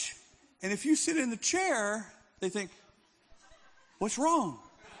couch. And if you sit in the chair, they think, what's wrong?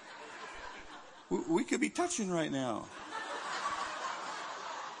 We could be touching right now.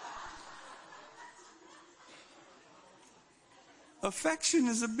 Affection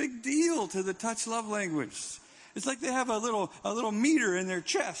is a big deal to the touch love language. It's like they have a little meter in their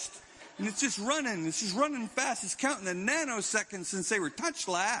chest, and it's just running. It's just running fast. It's counting the nanoseconds since they were touched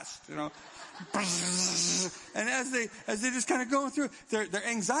last. And as they just kind of going through, their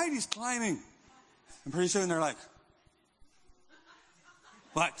anxiety's climbing, and pretty soon they're like,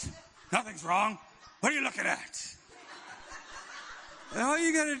 "What? Nothing's wrong. What are you looking at?" And all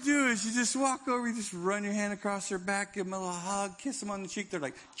you got to do is you just walk over, you just run your hand across their back, give them a little hug, kiss them on the cheek. They're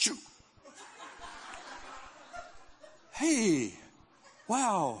like, "Shoo! Hey,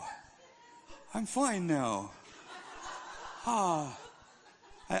 wow, I'm fine now."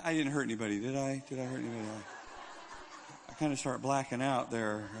 I didn't hurt anybody, did I? Did I hurt anybody? I kind of start blacking out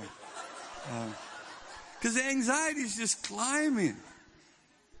there. Because the anxiety is just climbing.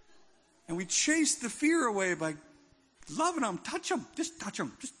 And we chase the fear away by loving them. Touch them. Just touch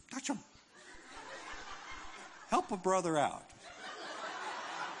them. Just touch them. Help a brother out.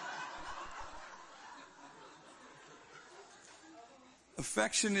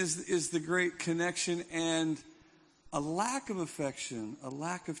 Affection is the great connection, and a lack of affection, a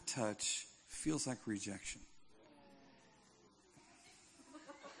lack of touch, feels like rejection.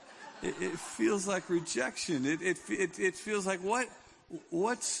 It feels like rejection. It feels like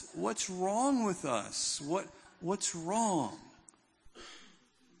what's wrong with us? What's wrong?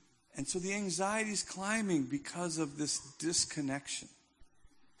 And so the anxiety is climbing because of this disconnection.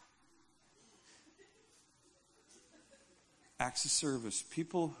 Acts of service.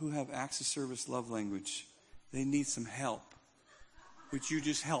 People who have acts of service love language, they need some help. Would you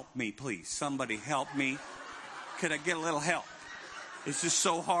just help me, please? Somebody help me. Could I get a little help? It's just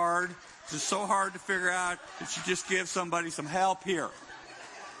so hard. It's just so hard to figure out that you just give somebody some help here.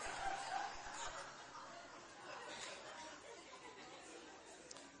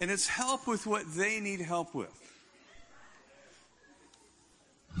 And it's help with what they need help with.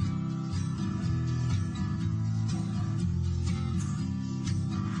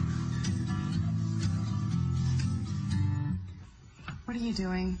 What are you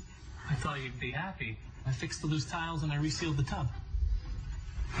doing? I thought you'd be happy. I fixed the loose tiles and I resealed the tub.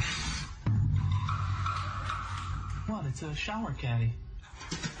 What? It's a shower caddy.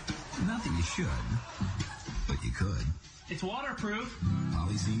 Not that you should, but you could. It's waterproof.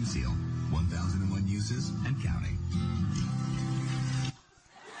 Polyseam Seal, 1,001 uses and counting.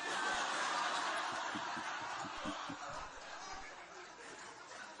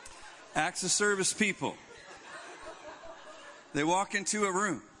 Acts of service people. They walk into a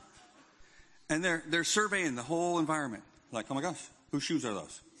room and they're surveying the whole environment. Like, oh my gosh, whose shoes are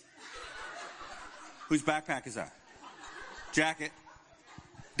those? Whose backpack is that? Jacket,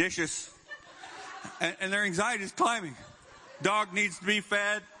 dishes, and their anxiety is climbing. Dog needs to be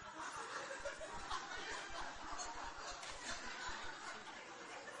fed.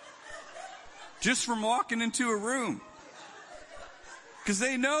 Just from walking into a room. Because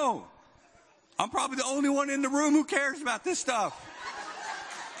they know I'm probably the only one in the room who cares about this stuff.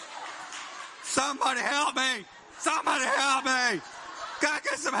 Somebody help me. Somebody help me. Gotta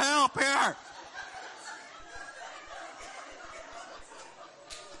get some help here.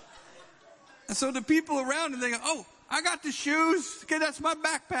 And so the people around them, they go, oh, I got the shoes. Okay, that's my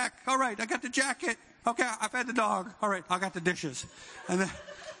backpack. All right, I got the jacket. Okay, I fed the dog. All right, I got the dishes. And the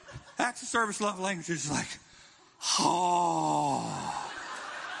acts of service love language is like, oh,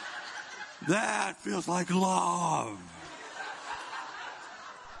 that feels like love.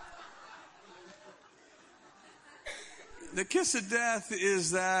 The kiss of death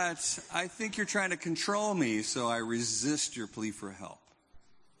is that I think you're trying to control me, so I resist your plea for help.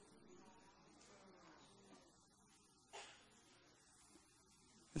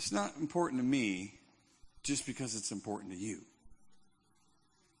 It's not important to me just because it's important to you.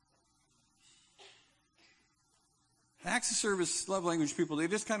 Acts of service, love language people, they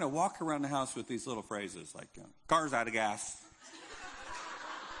just kind of walk around the house with these little phrases like, car's out of gas,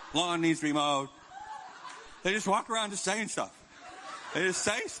 lawn needs to be mowed. They just walk around just saying stuff. They just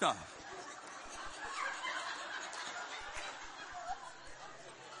say stuff.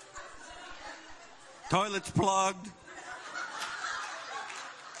 Toilet's plugged.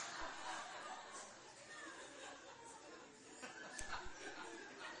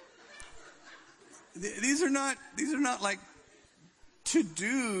 These are not like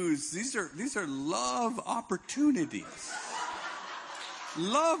to-dos. These are love opportunities.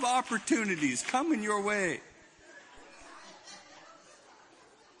 Love opportunities coming your way.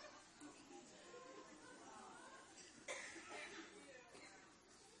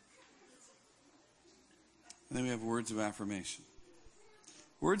 And then we have words of affirmation.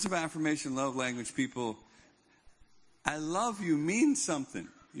 Words of affirmation, love language people. I love you means something.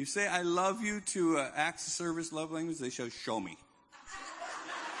 You say I love you to acts of service, love language, they show me.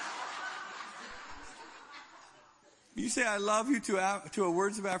 You say I love you to a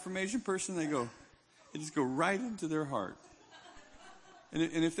words of affirmation person, they just go right into their heart. And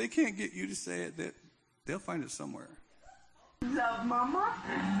if they can't get you to say it, they'll find it somewhere. Love Mama?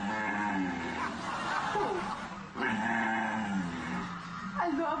 I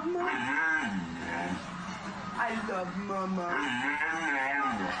love Mama. I love Mama.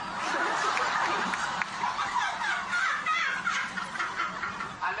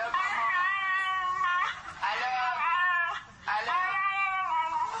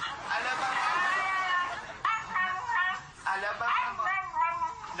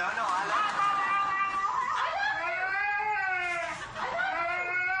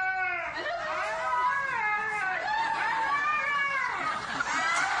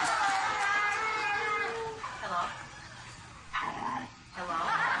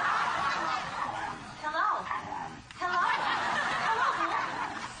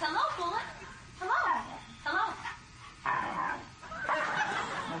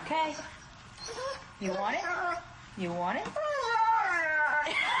 Okay. You want it? You want it?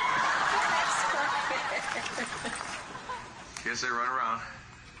 Guess they run around.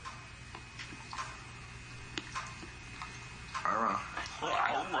 Run around.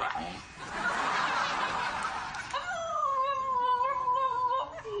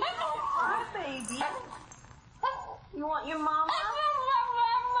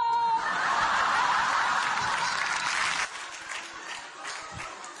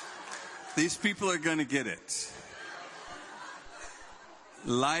 These people are going to get it.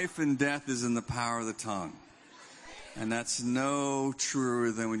 Life and death is in the power of the tongue. And that's no truer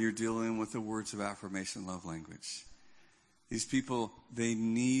than when you're dealing with the words of affirmation, love language. These people, they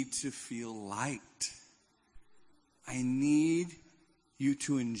need to feel liked. I need you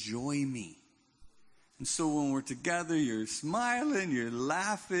to enjoy me. And so when we're together, you're smiling, you're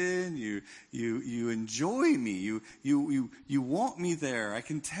laughing, you enjoy me, you want me there. I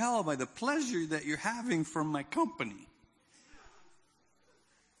can tell by the pleasure that you're having from my company.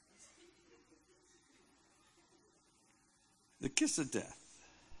 The kiss of death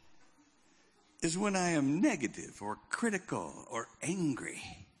is when I am negative or critical or angry,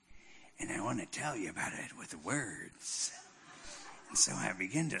 and I want to tell you about it with words. And so I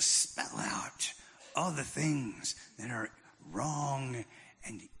begin to spell out all the things that are wrong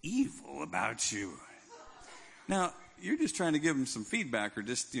and evil about you. Now, you're just trying to give them some feedback or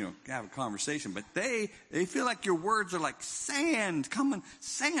just, have a conversation. But they feel like your words are like sand coming,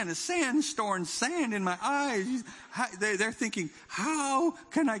 a sand storing sand in my eyes. They're thinking, how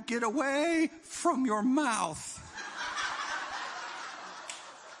can I get away from your mouth?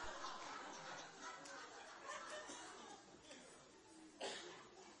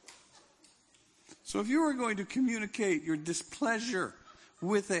 So if you are going to communicate your displeasure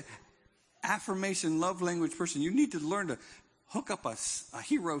with an affirmation, love language person, you need to learn to hook up a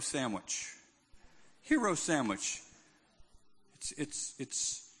hero sandwich. Hero sandwich.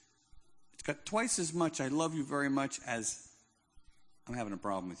 It's got twice as much I love you very much as I'm having a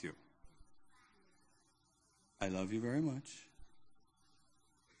problem with you. I love you very much.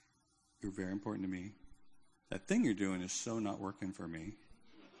 You're very important to me. That thing you're doing is so not working for me.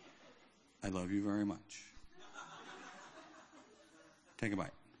 I love you very much. Take a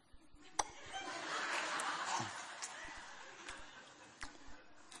bite.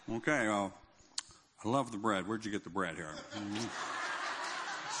 Okay, I love the bread. Where'd you get the bread here?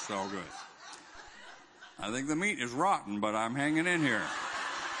 So good. I think the meat is rotten, but I'm hanging in here.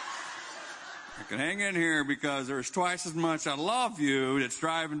 I can hang in here because there's twice as much I love you that's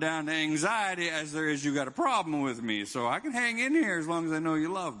driving down the anxiety as there is you got a problem with me. So I can hang in here as long as I know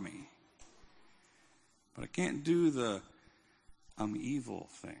you love me. But I can't do the I'm evil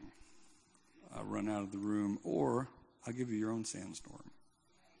thing. I'll run out of the room, or I'll give you your own sandstorm.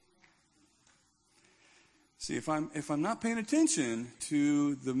 See, if I'm not paying attention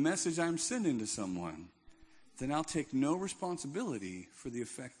to the message I'm sending to someone, then I'll take no responsibility for the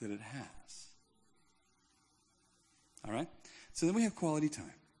effect that it has. All right? So then we have quality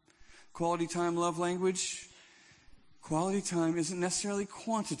time. Quality time, love language. Quality time isn't necessarily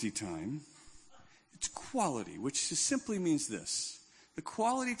quantity time. It's quality, which simply means this. The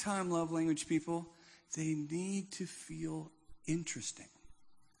quality time love language people, they need to feel interesting.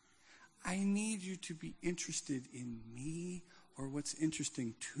 I need you to be interested in me or what's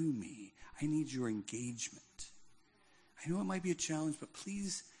interesting to me. I need your engagement. I know it might be a challenge, but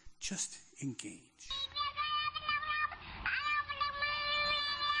please just engage.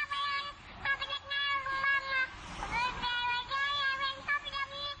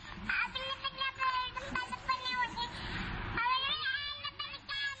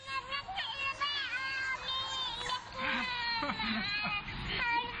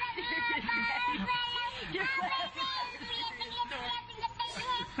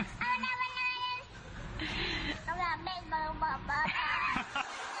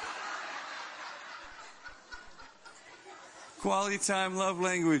 Quality time, love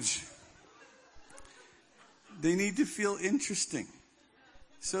language. They need to feel interesting.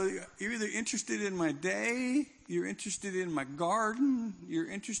 So you're either interested in my day, you're interested in my garden, you're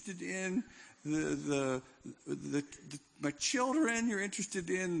interested in my children, you're interested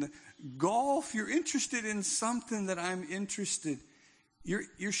in golf, you're interested in something that I'm interested.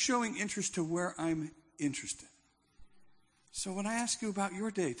 You're showing interest to where I'm interested. So when I ask you about your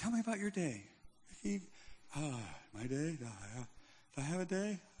day, tell me about your day. My day? Do I have a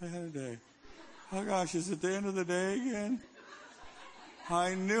day? I had a day. Oh gosh, is it the end of the day again?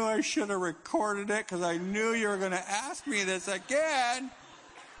 I knew I should have recorded it because I knew you were going to ask me this again.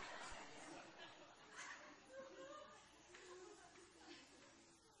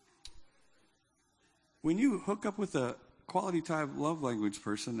 When you hook up with a quality time love language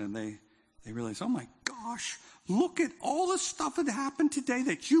person and they realize, oh my gosh, look at all the stuff that happened today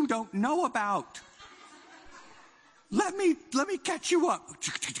that you don't know about. Let me catch you up.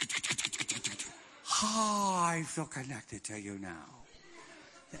 I feel connected to you now.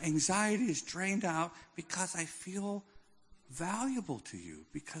 The anxiety is drained out because I feel valuable to you,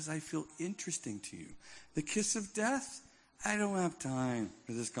 because I feel interesting to you. The kiss of death, I don't have time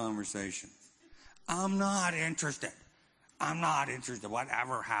for this conversation. I'm not interested. I'm not interested.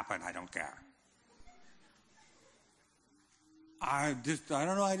 Whatever happened, I don't care. I don't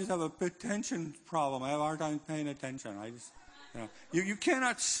know, I just have a attention problem. I have a hard time paying attention. You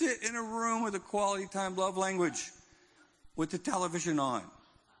cannot sit in a room with a quality time love language with the television on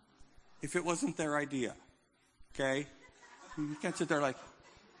if it wasn't their idea. Okay? You can't sit there like,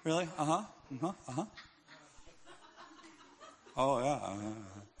 really? Uh-huh. Uh-huh. Uh-huh. Oh, yeah.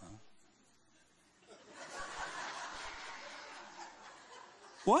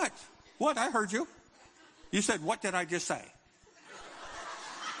 What? What? I heard you. You said, what did I just say?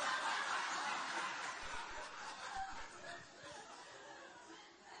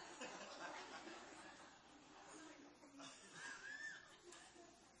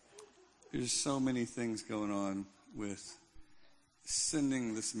 There's so many things going on with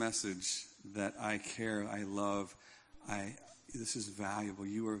sending this message that I care, I love, this is valuable,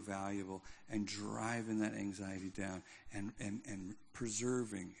 you are valuable, and driving that anxiety down and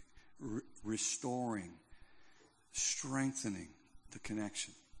preserving, restoring, strengthening the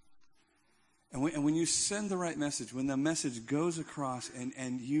connection. And when you send the right message, when the message goes across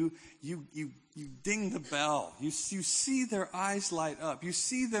and you ding the bell, you see their eyes light up, you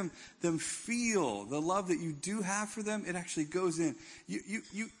see them feel the love that you do have for them, it actually goes in.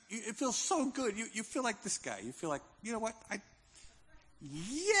 It feels so good. You feel like this guy. You feel like, you know what?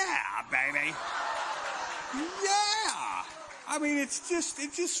 Yeah, baby. Yeah. I mean, it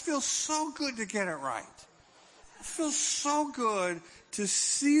just feels so good to get it right. It feels so good to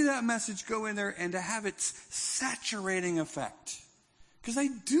see that message go in there and to have its saturating effect. Because I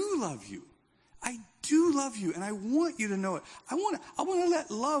do love you. I do love you, and I want you to know it. I want to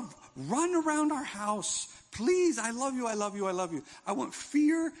let love run around our house. Please, I love you, I love you, I love you. I want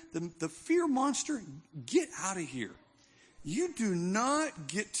fear, the fear monster, get out of here. You do not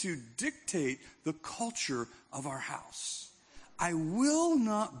get to dictate the culture of our house. I will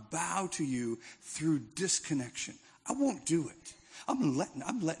not bow to you through disconnection. I won't do it. I'm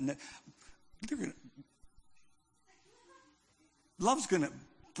letting it. Love's going to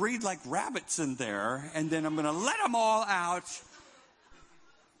breed like rabbits in there, and then I'm going to let them all out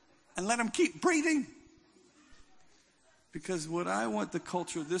and let them keep breeding. Because what I want the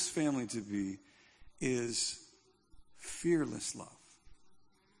culture of this family to be is fearless love.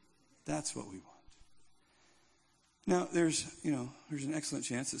 That's what we want. Now, there's an excellent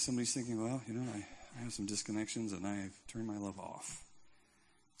chance that somebody's thinking, well, I have some disconnections and I've turned my love off.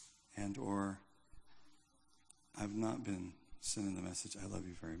 And or I've not been sending the message, I love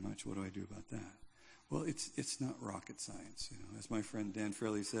you very much. What do I do about that? Well, it's not rocket science. As my friend Dan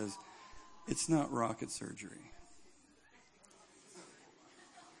Fairley says, it's not rocket surgery.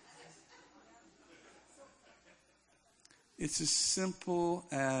 It's as simple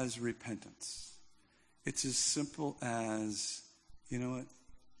as repentance. It's as simple as, you know what?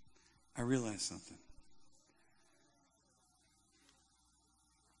 I realized something.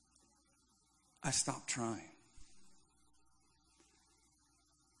 I stopped trying.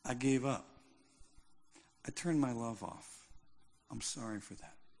 I gave up. I turned my love off. I'm sorry for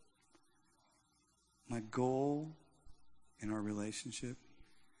that. My goal in our relationship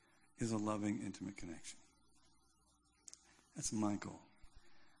is a loving, intimate connection. That's my goal.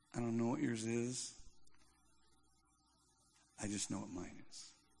 I don't know what yours is. I just know what mine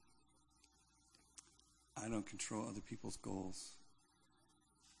is. I don't control other people's goals.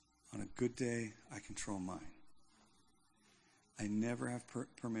 On a good day, I control mine. I never have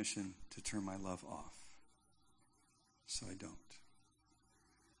permission to turn my love off. So I don't.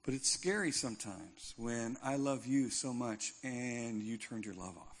 But it's scary sometimes when I love you so much and you turned your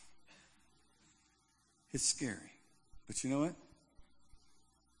love off. It's scary. But you know what?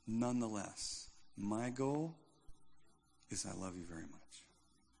 Nonetheless, my goal is I love you very much.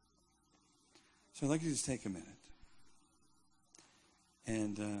 So I'd like you to just take a minute.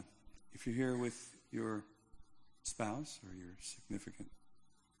 And if you're here with your spouse or your significant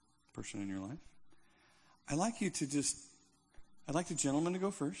person in your life, I'd like the gentleman to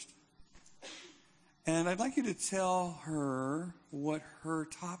go first. And I'd like you to tell her what her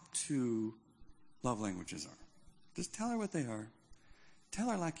top 2 love languages are. Just tell her what they are. Tell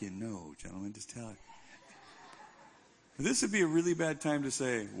her like you know, gentlemen. Just tell her. This would be a really bad time to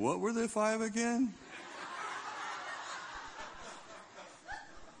say, what were the 5 again?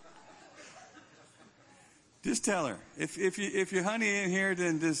 Just tell her. If your honey ain't here,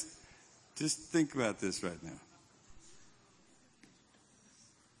 then just think about this right now.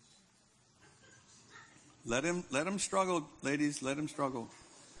 Let him struggle, ladies. Let him struggle.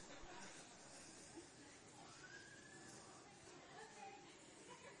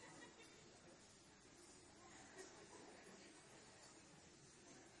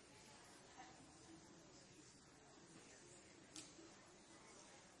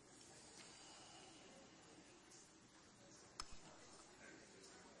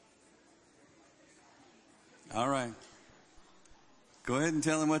 All right. Go ahead and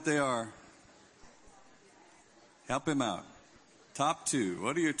tell him what they are. Help him out. Top 2.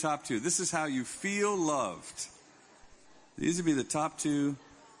 What are your top 2? This is how you feel loved. These would be the top 2.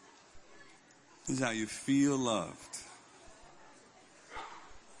 This is how you feel loved.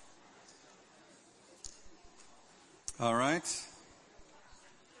 All right.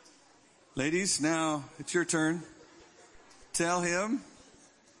 Ladies, now it's your turn. Tell him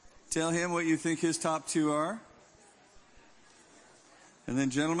what you think his top 2 are. And then,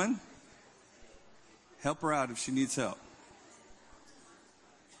 gentlemen, help her out if she needs help.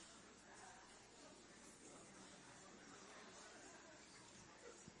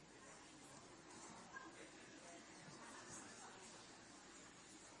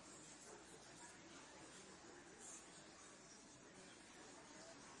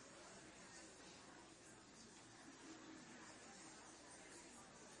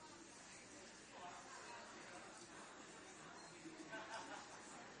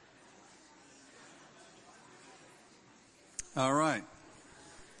 All right.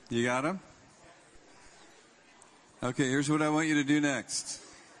 You got them? Okay, here's what I want you to do next.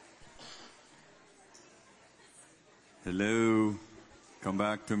 Hello. Come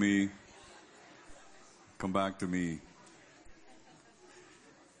back to me. Come back to me.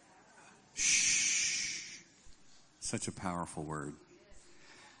 Shh. Such a powerful word.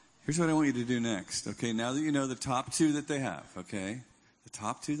 Here's what I want you to do next. Okay, now that you know the top 2 that they have, okay? The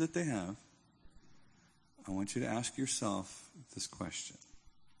top 2 that they have. I want you to ask yourself this question.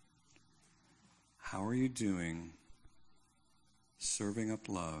 How are you doing serving up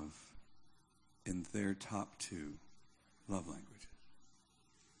love in their top 2 love languages?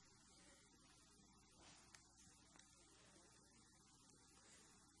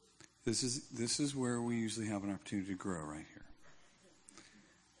 This is where we usually have an opportunity to grow right here.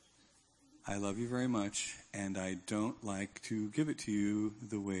 I love you very much, and I don't like to give it to you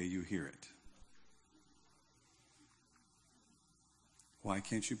the way you hear it. Why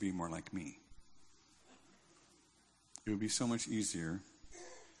can't you be more like me? It would be so much easier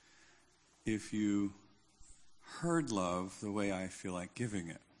if you heard love the way I feel like giving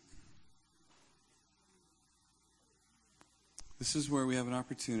it. This is where we have an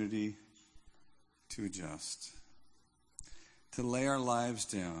opportunity to adjust, to lay our lives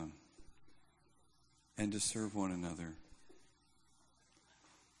down, and to serve one another.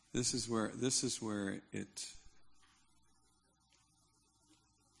 This is where it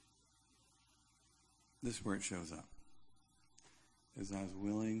shows up. Is I was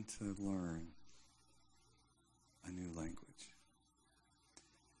willing to learn a new language.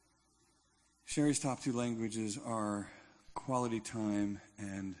 Sherry's top 2 languages are quality time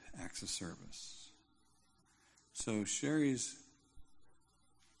and acts of service. So Sherry's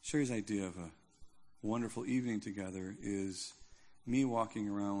idea of a wonderful evening together is me walking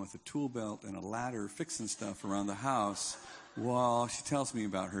around with a tool belt and a ladder fixing stuff around the house while she tells me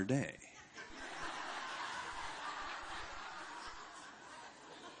about her day.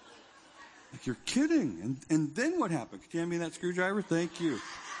 Like, you're kidding. And then what happened? Can you hand me that screwdriver? Thank you.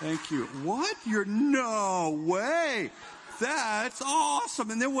 Thank you. What? No way. That's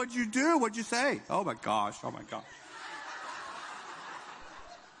awesome. And then what'd you do? What'd you say? Oh my gosh. Oh my gosh.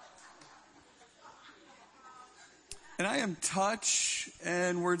 And I am touch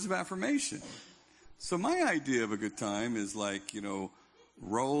and words of affirmation. So my idea of a good time is like,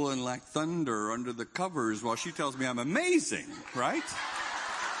 rolling like thunder under the covers while she tells me I'm amazing, right?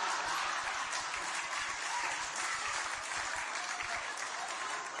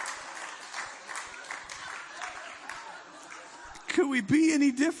 Could we be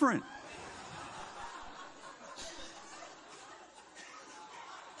any different?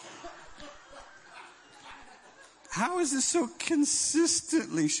 How is this so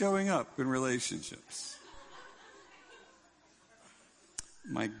consistently showing up in relationships?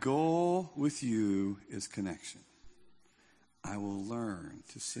 My goal with you is connection. I will learn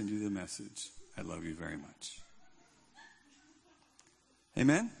to send you the message. I love you very much.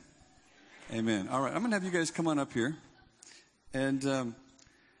 Amen? Amen. All right, I'm going to have you guys come on up here. And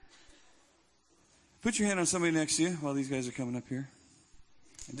put your hand on somebody next to you while these guys are coming up here.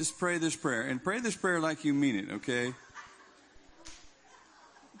 And just pray this prayer. And pray this prayer like you mean it, okay?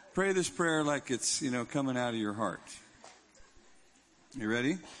 Pray this prayer like it's, coming out of your heart. You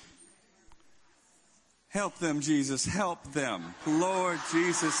ready? Help them, Jesus. Help them. Lord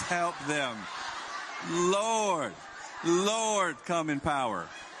Jesus, help them. Lord, come in power.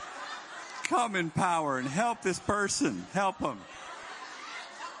 Come in power and help this person. Help them.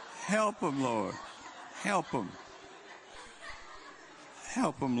 Help them, Lord. Help them.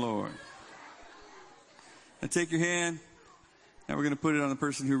 Help them, Lord. Now take your hand. Now we're going to put it on the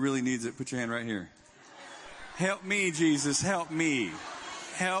person who really needs it. Put your hand right here. Help me, Jesus. Help me.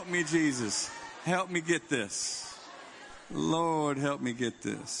 Help me, Jesus. Help me get this. Lord, help me get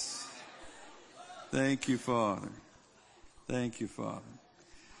this. Thank you, Father. Thank you, Father.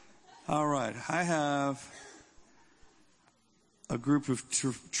 All right. I have a group of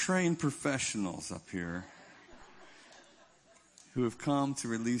trained professionals up here who have come to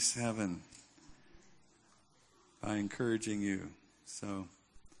release heaven by encouraging you. So,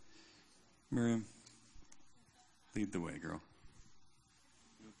 Miriam, lead the way, girl.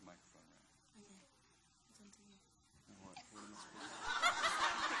 Move the microphone around.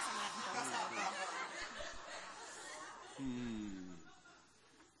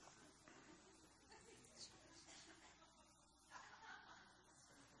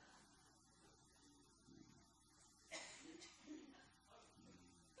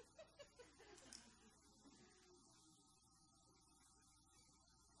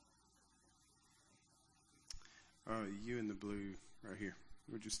 You in the blue right here.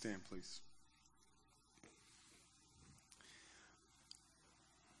 Would you stand, please?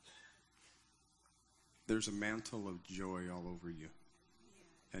 There's a mantle of joy all over you,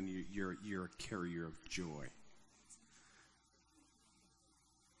 and you're a carrier of joy.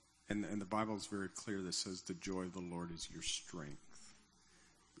 And the Bible is very clear that says the joy of the Lord is your strength.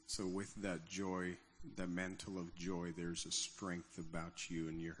 So with that joy, that mantle of joy, there's a strength about you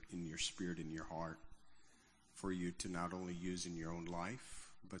in your spirit, in your heart, for you to not only use in your own life,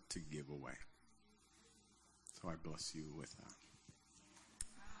 but to give away. So I bless you with that.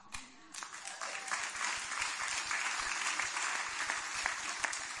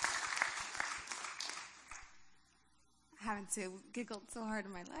 I haven't giggled so hard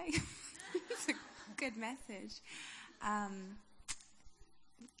in my life. It's a good message. Yeah.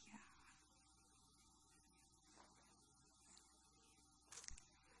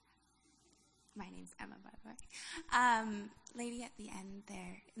 My name's Emma, by the way. Lady at the end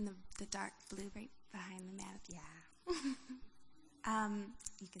there, in the dark blue right behind the man. Yeah.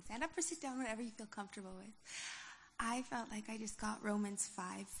 You can stand up or sit down, whatever you feel comfortable with. I felt like I just got Romans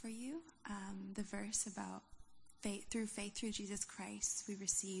 5 for you, the verse about faith, through Jesus Christ, we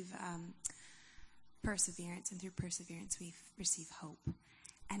receive perseverance, and through perseverance, we receive hope.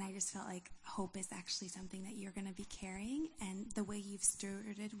 And I just felt like hope is actually something that you're going to be carrying, and the way you've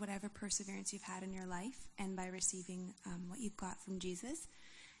stewarded whatever perseverance you've had in your life, and by receiving what you've got from Jesus,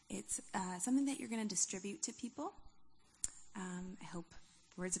 it's something that you're going to distribute to people. I hope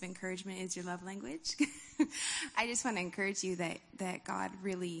words of encouragement is your love language. I just want to encourage you that God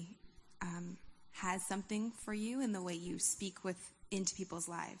really has something for you in the way you speak into people's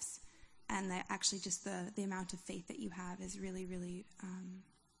lives, and that actually just the amount of faith that you have is really, really,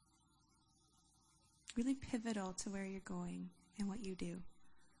 really pivotal to where you're going and what you do.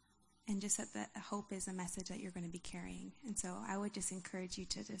 And just that hope is a message that you're going to be carrying. And so I would just encourage you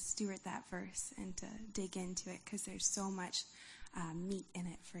to just steward that verse and to dig into it, because there's so much meat in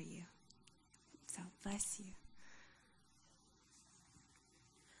it for you. So bless you.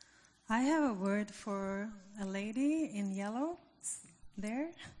 I have a word for a lady in yellow there.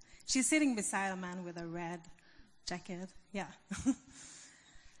 She's sitting beside a man with a red jacket. Yeah.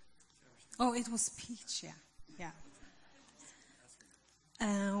 Oh, it was peach. Yeah.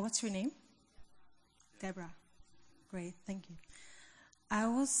 What's your name? Deborah. Great, thank you. I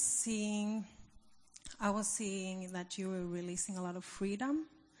was seeing that you were releasing a lot of freedom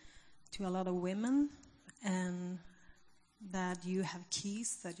to a lot of women, and that you have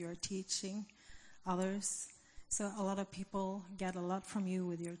keys that you're teaching others. So a lot of people get a lot from you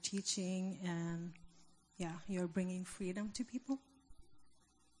with your teaching, and yeah, you're bringing freedom to people.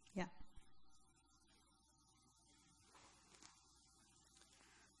 Yeah.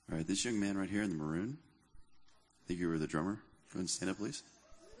 All right, this young man right here in the maroon, I think you were the drummer. Everyone stand up, please.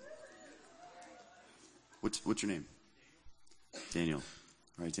 What's your name? Daniel.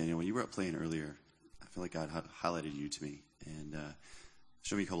 All right, Daniel, when you were up playing earlier, I feel like God highlighted you to me and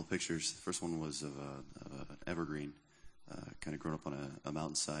showed me a couple of pictures. The first one was of an evergreen, kind of grown up on a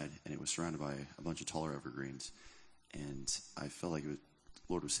mountainside, and it was surrounded by a bunch of taller evergreens. And I felt like the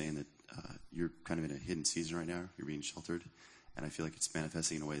Lord was saying that you're kind of in a hidden season right now. You're being sheltered, and I feel like it's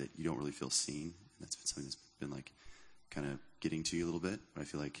manifesting in a way that you don't really feel seen. And that's been something that's been like kind of getting to you a little bit. But I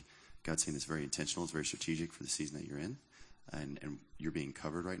feel like God's saying it's very intentional. It's very strategic for the season that you're in. And you're being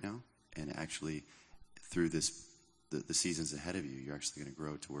covered right now. And actually, through this, the seasons ahead of you, you're actually going to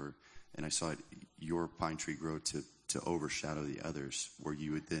grow to where, and I saw your pine tree grow to overshadow the others, where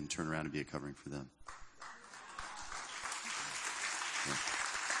you would then turn around and be a covering for them. Yeah.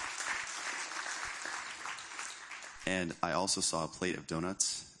 And I also saw a plate of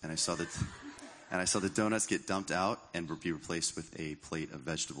donuts, and I saw the donuts get dumped out and be replaced with a plate of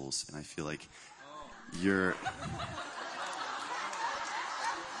vegetables. And I feel like you're...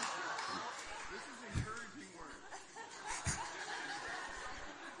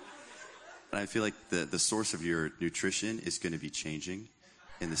 And I feel like the source of your nutrition is going to be changing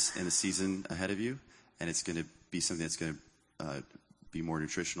in the season ahead of you, and it's going to be something that's going to be more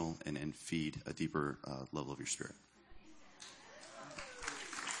nutritional and feed a deeper level of your spirit.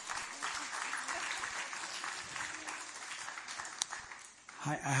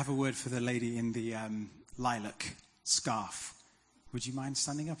 Hi, I have a word for the lady in the lilac scarf. Would you mind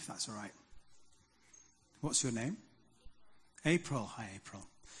standing up if that's all right? What's your name? April. Hi, April.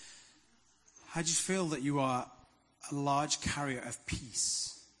 I just feel that you are a large carrier of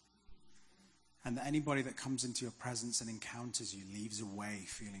peace, and that anybody that comes into your presence and encounters you leaves away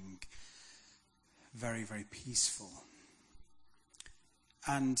feeling very, very peaceful.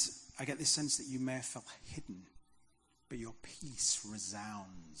 And I get this sense that you may have felt hidden, but your peace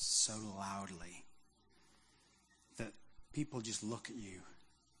resounds so loudly that people just look at you.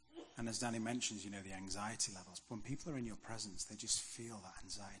 And as Danny mentions, the anxiety levels. When people are in your presence, they just feel that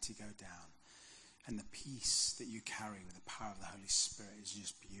anxiety go down. And the peace that you carry with the power of the Holy Spirit is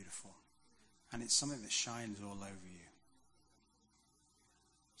just beautiful. And it's something that shines all over you.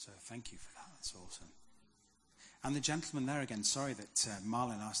 So thank you for that. That's awesome. And the gentleman there again, sorry that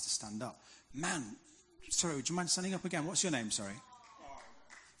Marlon asked to stand up. Man, sorry, would you mind standing up again? What's your name, sorry?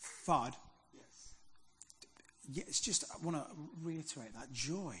 Fard? Yes. Yeah, it's just, I want to reiterate that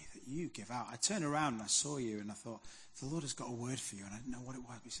joy that you give out. I turned around and I saw you and I thought, the Lord has got a word for you, and I didn't know what it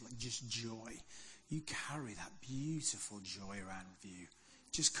was. It's like just joy. You carry that beautiful joy around with you.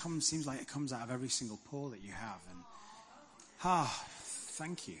 It just seems like it comes out of every single pore that you have. And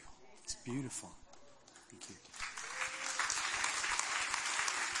thank you. It's beautiful. Thank you.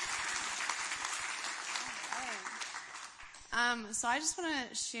 So I just want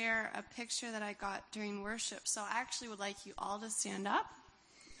to share a picture that I got during worship. So I actually would like you all to stand up.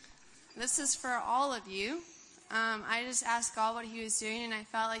 This is for all of you. I just asked God what he was doing, and I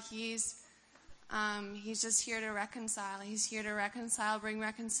felt like he's just here to reconcile. He's here to reconcile, bring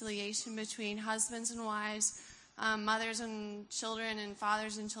reconciliation between husbands and wives, mothers and children, and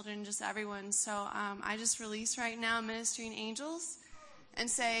fathers and children, just everyone. So I just release right now ministering angels and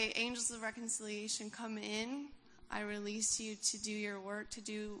say, angels of reconciliation, come in. I release you to do your work, to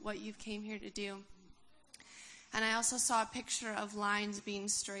do what you came here to do. And I also saw a picture of lines being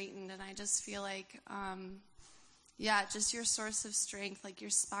straightened, and I just feel like, just your source of strength, like your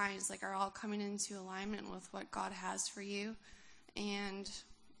spines, like are all coming into alignment with what God has for you. And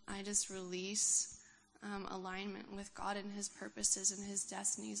I just release alignment with God and his purposes and his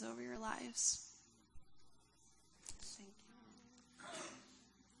destinies over your lives. Thank you.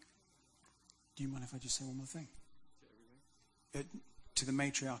 Do you mind if I just say one more thing? To the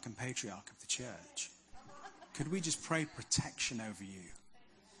matriarch and patriarch of the church, could we just pray protection over you?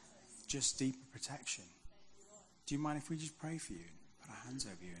 Just deeper protection. Do you mind if we just pray for you? Put our hands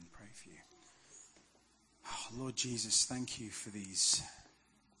over you and pray for you. Oh, Lord Jesus, thank you for these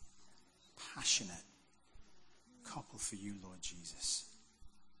passionate couple for you, Lord Jesus.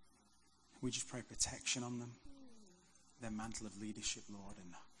 We just pray protection on them, their mantle of leadership, Lord,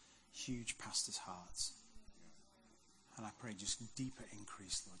 and huge pastors' hearts. And I pray just deeper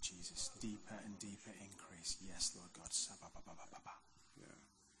increase, Lord Jesus. Deeper and deeper increase. Yes, Lord God.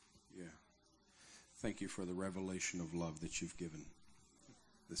 Yeah. Thank you for the revelation of love that you've given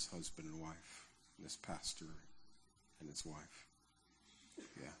this husband and wife, this pastor and his wife.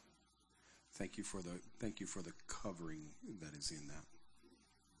 Yeah. Thank you for the covering that is in that.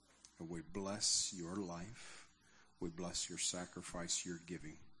 And we bless your life. We bless your sacrifice, your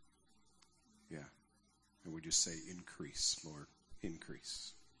giving. Yeah. And we just say, increase, Lord,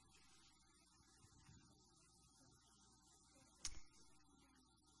 increase.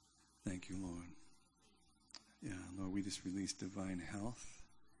 Thank you, Lord. Yeah, Lord, we just release divine health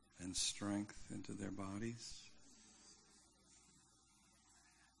and strength into their bodies.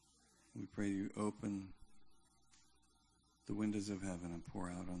 We pray you open the windows of heaven and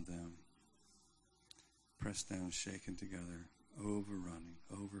pour out on them. Pressed down, shaken together, overrunning,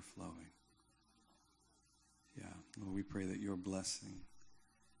 overflowing. Yeah, Lord, we pray that your blessing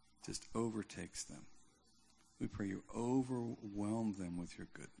just overtakes them. We pray you overwhelm them with your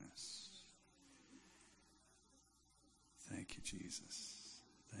goodness. Thank you, Jesus.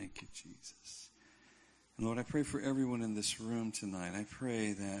 Thank you, Jesus. And Lord, I pray for everyone in this room tonight. I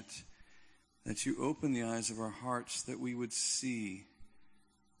pray that you open the eyes of our hearts, that we would see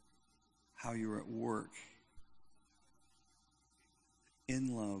how you're at work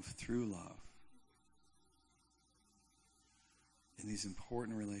in love, through love, in these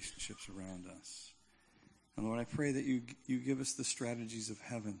important relationships around us. And Lord, I pray that you give us the strategies of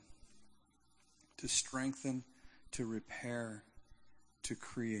heaven to strengthen, to repair, to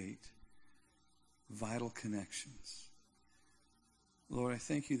create vital connections. Lord, I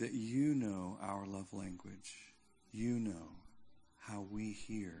thank you that you know our love language. You know how we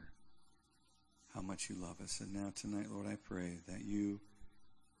hear how much you love us. And now tonight, Lord, I pray that you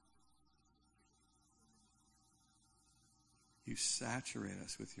saturate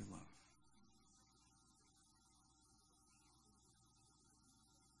us with your love.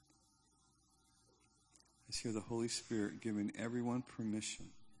 I hear the Holy Spirit giving everyone permission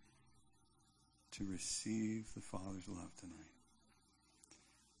to receive the Father's love tonight.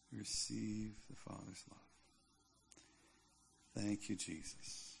 Receive the Father's love. Thank you,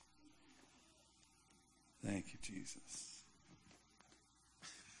 Jesus. Thank you, Jesus.